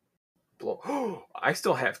do? Blow. Oh, I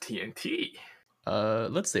still have TNT.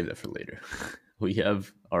 Let's save that for later. We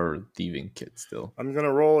have our thieving kit still. I'm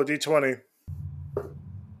gonna roll a d20.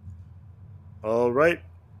 All right.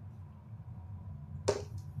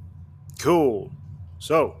 Cool.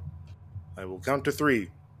 So I will count to 3,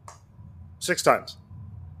 6 times.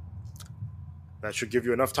 That should give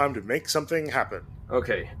you enough time to make something happen.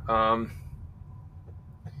 Okay.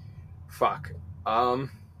 Fuck.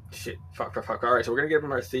 Shit. Fuck. All right. So we're gonna give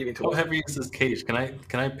him our thieving How tools. heavy is this cage? Can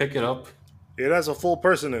I pick it up? It has a full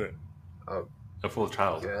person in it. Oh, A full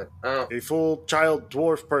child. God. A full child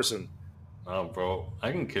dwarf person. Oh, bro,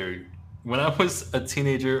 I can carry. When I was a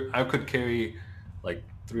teenager, I could carry like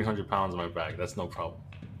 300 pounds on my back. That's no problem.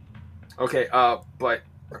 Okay. But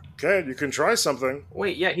Okay, you can try something.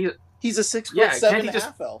 wait. Yeah. He's a 6 Yeah, foot seven can't he and a just-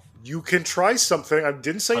 half elf. You can try something. I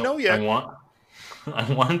didn't say no yet. I want.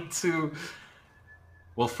 I want to.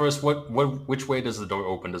 Well, first, which way does the door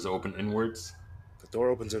open? Does it open inwards? The door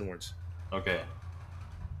opens inwards. Okay.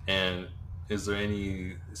 And is there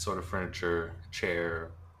any sort of furniture,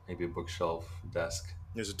 chair, maybe a bookshelf, desk,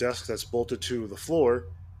 There's a desk that's bolted to the floor.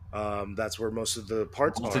 That's where most of the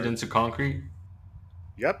parts bolted are. into concrete?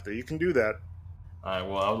 Yep, you can do that. All right.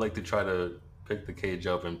 Well, I would like to try to pick the cage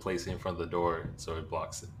up and place it in front of the door so it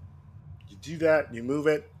blocks it. You do that, you move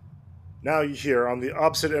it. Now you hear on the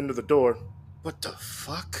opposite end of the door, what the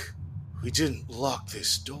fuck? We didn't lock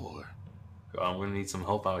this door. I'm gonna need some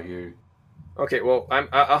help out here. Okay. Well,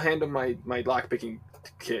 I'll hand him my lockpicking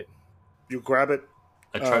kit. You grab it.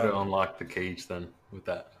 I try to unlock the cage then with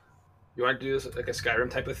that. You want to do this like a Skyrim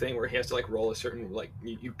type of thing where he has to like roll a certain like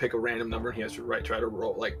you pick a random number and he has to try to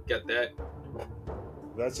roll like get that.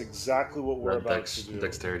 That's exactly what we're about to do.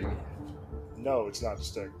 Dexterity. No, it's not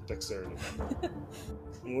dexterity.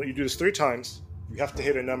 And what you do is 3 times. You have to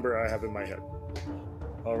hit a number I have in my head.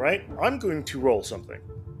 All right? I'm going to roll something.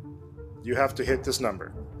 You have to hit this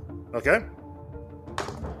number. Okay?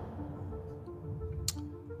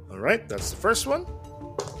 All right, that's the first one.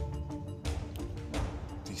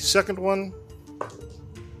 The second one.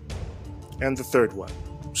 And the third one.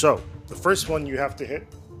 So, the first one you have to hit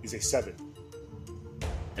is a 7.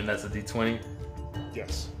 And that's a D20.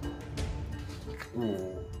 Yes.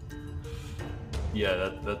 Ooh. Yeah,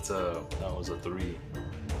 that was a 3.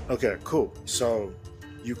 Okay, cool. So,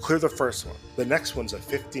 you clear the first one. The next one's a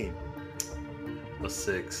 15. A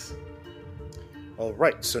 6. All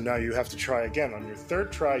right, so now you have to try again. On your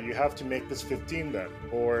third try, you have to make this 15 then,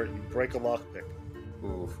 or you break a lockpick.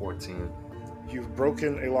 Ooh, 14. You've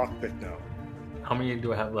broken a lockpick now. How many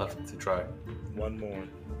do I have left to try? 1 more.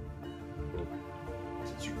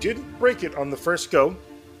 Since you didn't break it on the first go,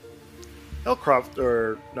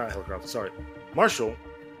 Marshall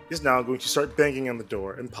is now going to start banging on the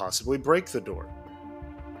door and possibly break the door.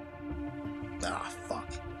 Ah, fuck.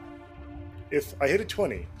 If I hit a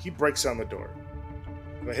 20, he breaks down the door.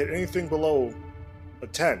 If I hit anything below a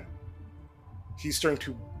 10, he's starting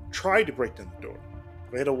to try to break down the door.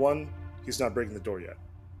 If I hit a 1, he's not breaking the door yet.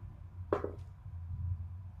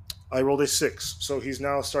 I rolled a 6, so he's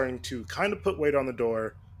now starting to kind of put weight on the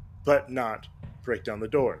door, but not break down the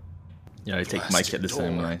door. Yeah, I take my Plastic kit this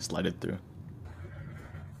time door. and I slide it through.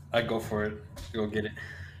 I go for it. Go get it.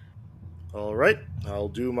 All right, I'll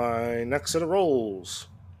do my next set of rolls.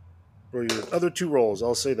 Or your other 2 rolls,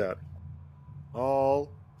 I'll say that. All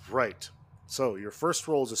right. So your first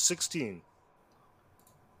roll is a 16.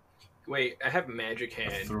 Wait, I have magic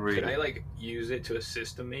hand. 3. Could I like use it to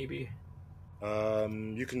assist him maybe?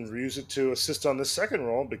 You can use it to assist on this second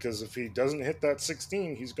roll because if he doesn't hit that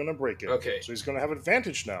 16, he's going to break it. Okay. So he's going to have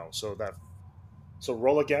advantage now. So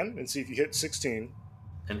roll again and see if you hit 16.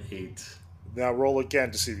 An 8. Now roll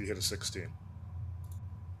again to see if you hit a 16.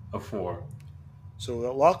 A 4. So the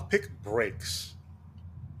lockpick breaks.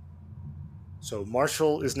 So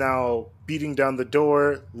Marshall is now beating down the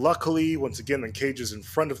door. Luckily, once again, the cage is in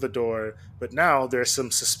front of the door, but now there's some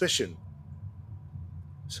suspicion.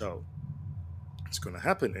 So, what's going to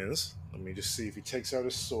happen is, let me just see if he takes out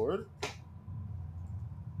his sword.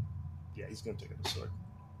 Yeah, he's going to take out his sword.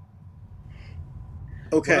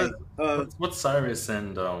 Okay. What's Cyrus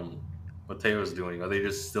and Mateo's doing? Are they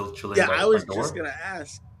just still chilling? Yeah, by I the was front just door? gonna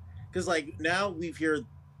ask, because like now we've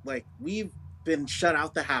been shut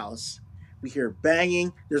out the house. We hear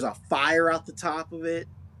banging. There's a fire out the top of it.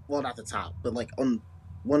 Well, not the top, but like on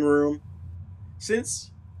one room. Since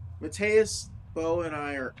Mateus, Bo, and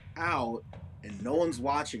I are out and no one's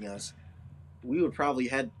watching us, we would probably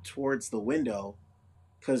head towards the window.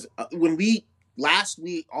 Because when we last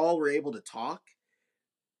we all were able to talk,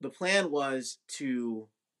 the plan was to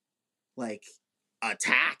like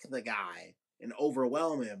attack the guy and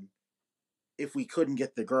overwhelm him if we couldn't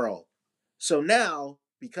get the girl. So now,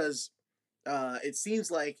 because it seems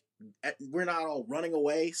like we're not all running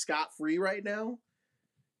away scot free right now,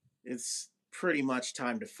 it's pretty much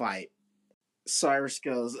time to fight. Cyrus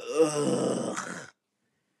goes, ugh,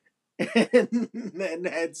 and then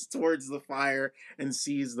heads towards the fire and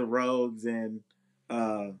sees the rogues. And,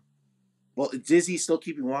 well, is he still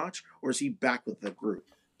keeping watch, or is he back with the group?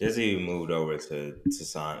 Dizzy moved over to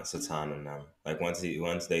Satan and them. Like once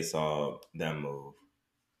they saw them move.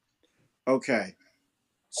 Okay.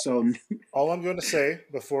 So all I'm going to say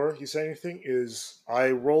before you say anything is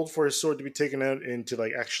I rolled for his sword to be taken out and to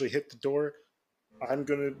like actually hit the door. I'm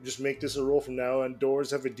going to just make this a roll from now on. Doors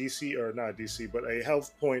have a DC, or not a DC, but a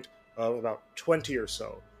health point of about 20 or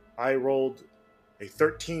so. I rolled a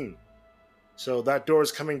 13. So that door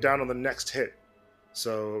is coming down on the next hit.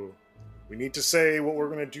 So we need to say what we're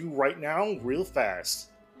going to do right now real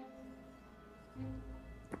fast.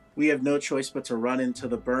 We have no choice but to run into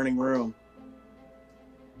the burning room.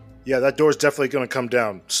 Yeah, that door's definitely going to come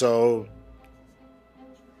down. So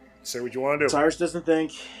say what you want to do. Cyrus doesn't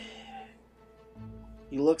think.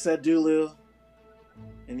 He looks at Dulu,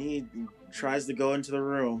 and he tries to go into the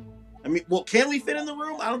room. I mean, well, can we fit in the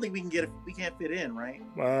room? I don't think we can get it. We can't fit in, right?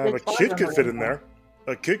 A kid could fit in there.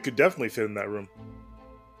 A kid could definitely fit in that room.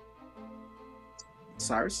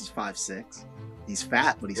 Cyrus is 5'6". He's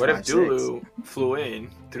fat, but he's 5'6". What if Dulu flew in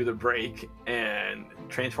through the break and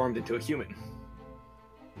transformed into a human?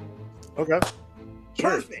 Okay. Sure.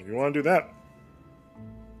 Perfect. If you want to do that.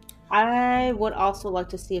 I would also like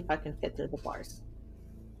to see if I can fit through the bars.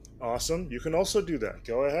 Awesome. You can also do that.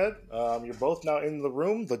 Go ahead. You're both now in the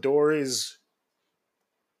room. The door has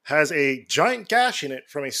a giant gash in it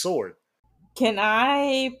from a sword. Can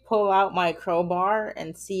I pull out my crowbar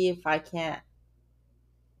and see if I can't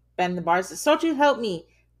bend the bars? Soju, help me.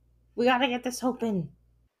 We gotta get this open.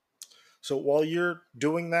 So while you're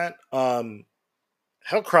doing that,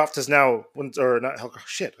 Hellcroft has now, or not Hellcroft,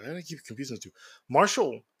 shit, I keep confusing the two.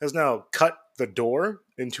 Marshall has now cut the door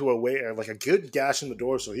into a way, like a good gash in the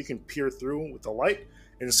door so he can peer through with the light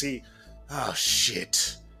and see, oh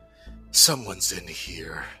shit, someone's in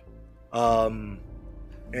here. And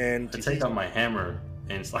I take out my hammer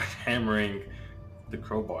and start hammering the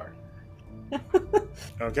crowbar.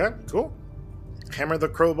 Okay, cool. Hammer the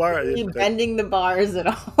crowbar. Are you bending the bars at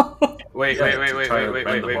all? Wait.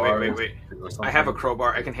 I have a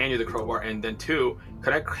crowbar. I can hand you the crowbar. And then 2,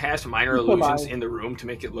 could I cast minor illusions in the room to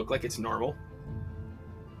make it look like it's normal?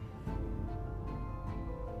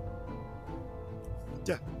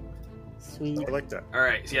 Yeah. Sweet. I like that. All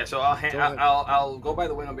right. Yeah. So I'll go by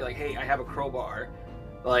the window and be like, hey, I have a crowbar.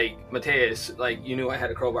 Like Mateus, like you knew I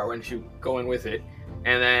had a crowbar. Why don't you go in with it?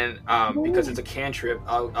 And then because it's a cantrip,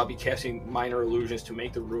 I'll be casting minor illusions to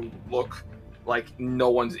make the room look like no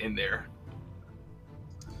one's in there.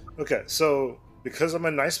 Okay, so because I'm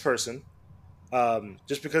a nice person,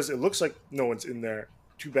 just because it looks like no one's in there,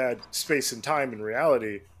 too bad space and time in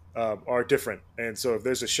reality are different. And so if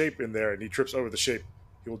there's a shape in there and he trips over the shape,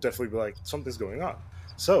 he will definitely be like, something's going on.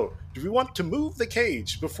 So, do we want to move the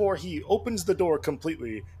cage before he opens the door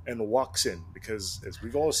completely and walks in? Because, as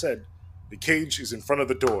we've all said, the cage is in front of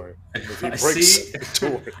the door. And if he breaks the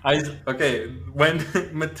door... Okay, when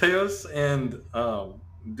Mateus and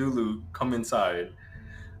Dulu come inside,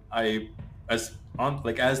 as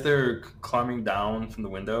they're climbing down from the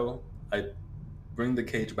window, I bring the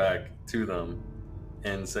cage back to them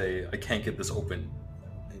and say, I can't get this open.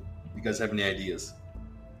 You guys have any ideas?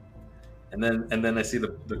 And then I see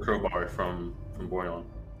the crowbar from Boyan.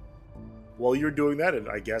 While you're doing that, and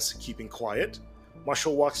I guess keeping quiet,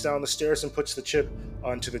 Marshall walks down the stairs and puts the chip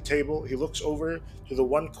onto the table. He looks over to the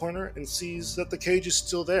one corner and sees that the cage is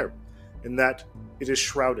still there, and that it is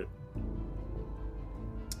shrouded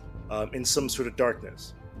in some sort of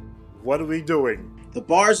darkness. What are we doing? The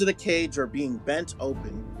bars of the cage are being bent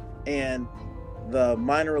open, and the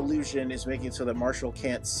minor illusion is making it so that Marshall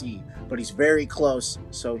can't see, but he's very close,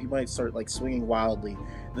 so he might start like swinging wildly.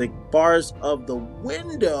 The bars of the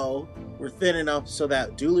window were thin enough so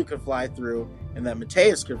that Dulu could fly through and that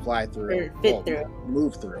Mateus could fly through,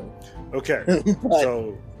 move through. Okay,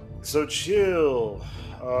 so chill.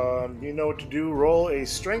 You know what to do. Roll a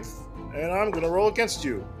strength, and I'm gonna roll against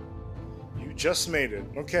you. You just made it.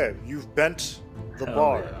 Okay, you've bent the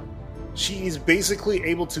bar. Yeah. She is basically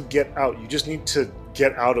able to get out. You just need to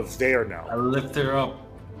get out of there now. I lift her up.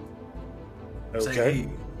 Okay. Say, hey,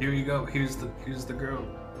 here you go. Here's the girl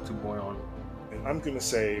to boy on. And I'm gonna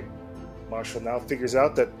say, Marshall now figures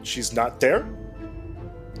out that she's not there.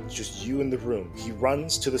 It's just you in the room. He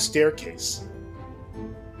runs to the staircase.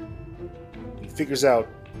 He figures out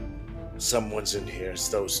someone's in here. It's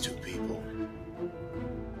those two people.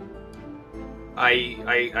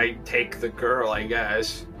 I take the girl, I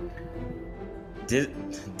guess.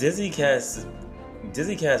 Dizzy cast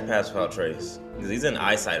Pass Without Trace. Because he's in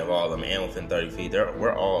eyesight of all of them and within 30 feet.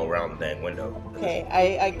 We're all around the dang window. Okay,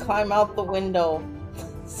 I climb out the window.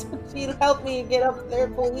 Sophie, help me get up there,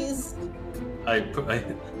 please. I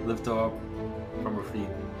lift her up from her feet.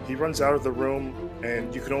 He runs out of the room,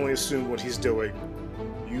 and you can only assume what he's doing.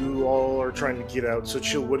 You all are trying to get out, so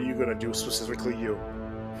Chill, what are you going to do, specifically you?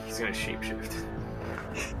 He's gonna shapeshift.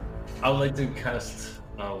 I would like to cast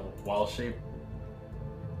Wild Shape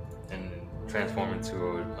and transform into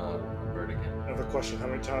a bird again. I have a question. How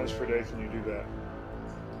many times per day can you do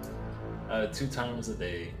that? 2 times a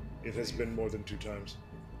day. It has been more than 2 times.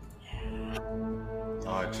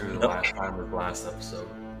 Oh, true. The last time was last episode.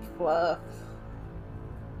 Fluff.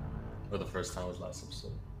 Or the first time was last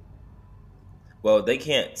episode. Well, they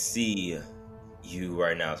can't see you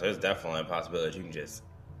right now, so there's definitely a possibility you can just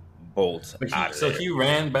bolt out of there. So he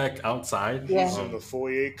ran back outside? Yeah. He's in the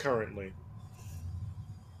foyer currently.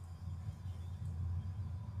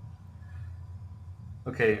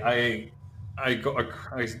 Okay, I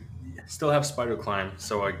still have spider climb,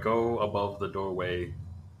 so I go above the doorway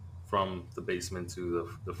from the basement to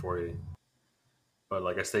the foyer. But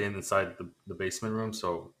like I stay inside the basement room,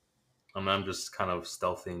 so I'm just kind of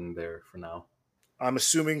stealthing there for now. I'm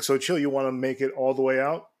assuming, so Chill, you want to make it all the way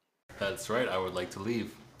out? That's right, I would like to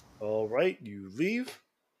leave. All right, you leave.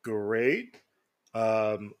 Great.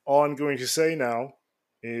 All I'm going to say now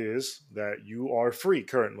is that you are free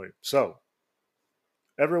currently. So,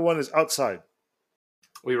 everyone is outside.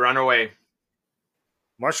 We run away.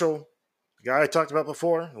 Marshall, the guy I talked about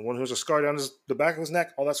before, the one who has a scar down the back of his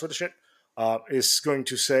neck, all that sort of shit, is going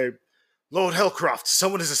to say, Lord Hellcroft,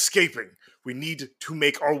 someone is escaping. We need to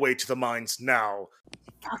make our way to the mines now.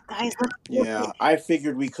 Fuck, guys, Yeah, I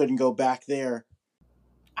figured we couldn't go back there.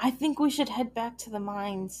 I think we should head back to the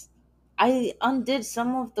mines. I undid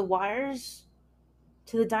some of the wires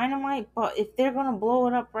to the dynamite, but if they're gonna blow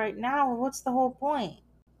it up right now, what's the whole point?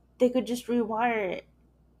 They could just rewire it.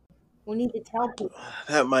 We need to tell people.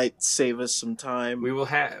 That might save us some time.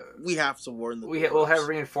 We have to warn the we'll have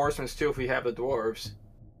reinforcements too if we have the dwarves.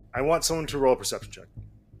 I want someone to roll a perception check.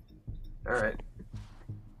 All right.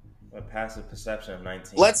 A passive perception of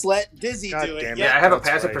 19. Let's let Dizzy God do it. damn it. Yeah, I have a That's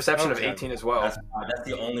passive right. perception Okay. of 18 as well. That's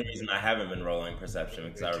the only reason I haven't been rolling perception,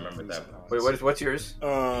 because I remember that. Wait, what's yours?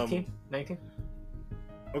 18? 19?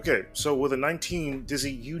 Okay, so with a 19,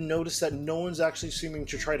 Dizzy, you notice that no one's actually seeming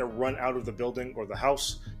to try to run out of the building or the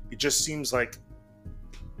house. It just seems like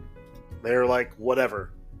they're like,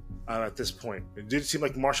 whatever, at this point. It did seem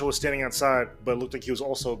like Marshall was standing outside, but it looked like he was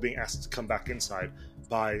also being asked to come back inside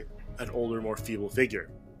by an older, more feeble figure.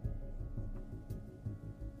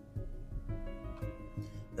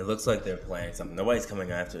 It looks like they're planning something. Nobody's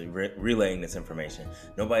coming after relaying this information.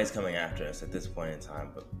 Nobody's coming after us at this point in time,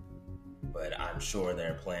 but I'm sure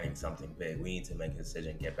they're planning something big. We need to make a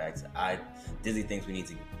decision. Get back to. Dizzy thinks we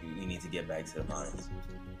need to get back to the mines.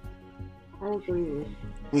 I agree.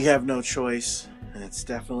 We have no choice, and it's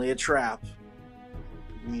definitely a trap.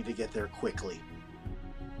 We need to get there quickly.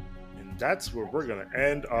 And that's where we're going to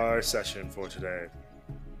end our session for today.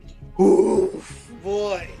 Ooh,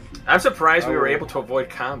 boy. I'm surprised we were able to avoid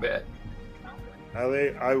combat.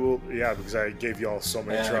 I will, yeah, because I gave y'all so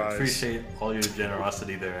many tries. I appreciate all your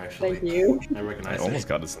generosity there, actually. Thank you. I recognize I almost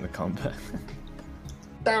got us in the combat.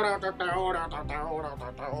 Battle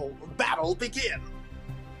begin.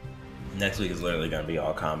 Next week is literally going to be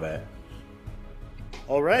all combat.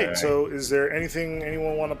 All right, All right. so is there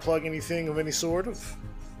anyone want to plug anything of any sort of?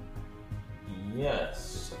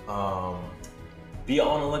 Yes. Be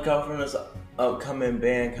on the lookout for this upcoming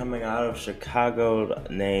band coming out of Chicago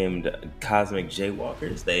named Cosmic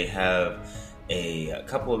Jaywalkers. They have a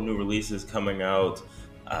couple of new releases coming out.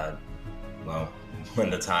 Well, when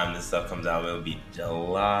the time this stuff comes out, it'll be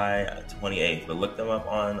July 28th. But look them up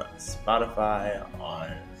on Spotify,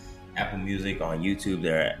 on Apple Music, on YouTube.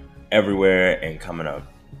 They're everywhere and coming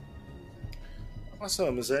up.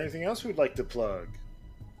 Awesome. Is there anything else we'd like to plug?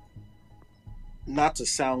 Not to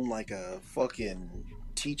sound like a fucking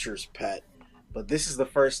teacher's pet, but this is the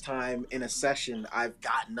first time in a session I've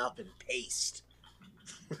gotten up and paced.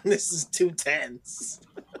 This is too tense.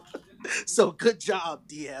 So good job,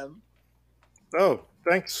 DM. Oh,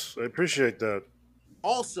 thanks. I appreciate that.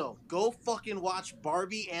 Also, go fucking watch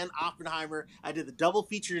Barbie and Oppenheimer. I did the double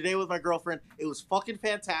feature today with my girlfriend. It was fucking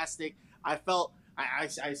fantastic. I felt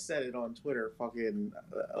I said it on Twitter. Fucking,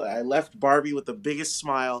 I left Barbie with the biggest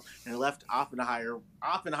smile, and I left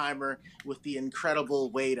Oppenheimer with the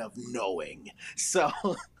incredible weight of knowing. So,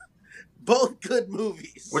 both good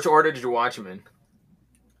movies. Which order did you watch them in?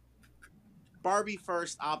 Barbie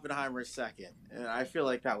first, Oppenheimer second, and I feel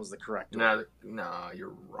like that was the correct order. No,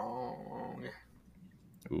 you're wrong.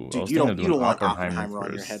 Ooh, dude, you don't want Oppenheimer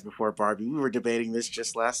on your head before Barbie. We were debating this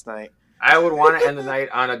just last night. I would want to end the night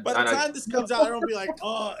on a. By the time this comes out, I don't be like,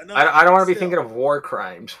 oh. No, I don't want to be thinking of war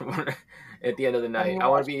crimes at the end of the night. I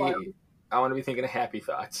want to be thinking of happy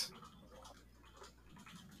thoughts.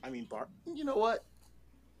 I mean, you know what?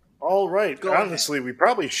 All right. Honestly, we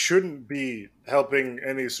probably shouldn't be helping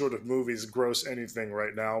any sort of movies gross anything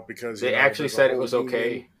right now because they actually said it was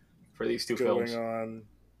okay for these two films. On.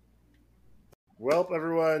 Well,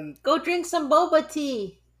 everyone, go drink some boba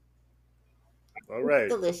tea. All right.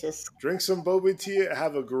 Delicious. Drink some boba tea.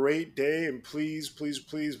 Have a great day. And please, please,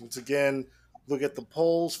 please, once again, look at the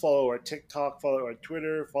polls. Follow our TikTok. Follow our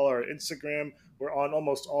Twitter. Follow our Instagram. We're on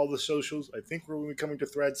almost all the socials. I think we're going to be coming to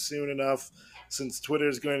Threads soon enough since Twitter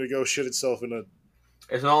is going to go shit itself in a...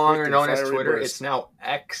 It's no longer known as Twitter. Burst. It's now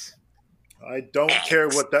X. I don't care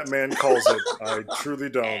what that man calls it. I truly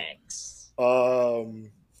don't.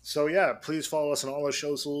 So, yeah, please follow us on all our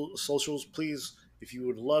socials. Please... If you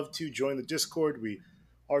would love to join the Discord, we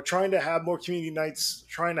are trying to have more community nights,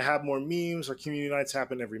 trying to have more memes. Our community nights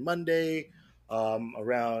happen every Monday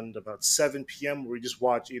around about 7 p.m. where we just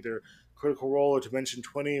watch either Critical Role or Dimension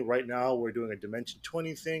 20. Right now, we're doing a Dimension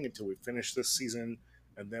 20 thing until we finish this season,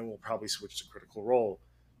 and then we'll probably switch to Critical Role.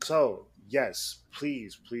 So, yes,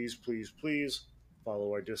 please, please, please, please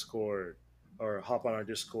follow our Discord or hop on our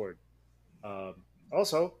Discord.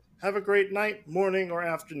 Also, have a great night, morning, or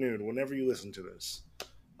afternoon whenever you listen to this.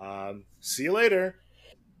 See you later.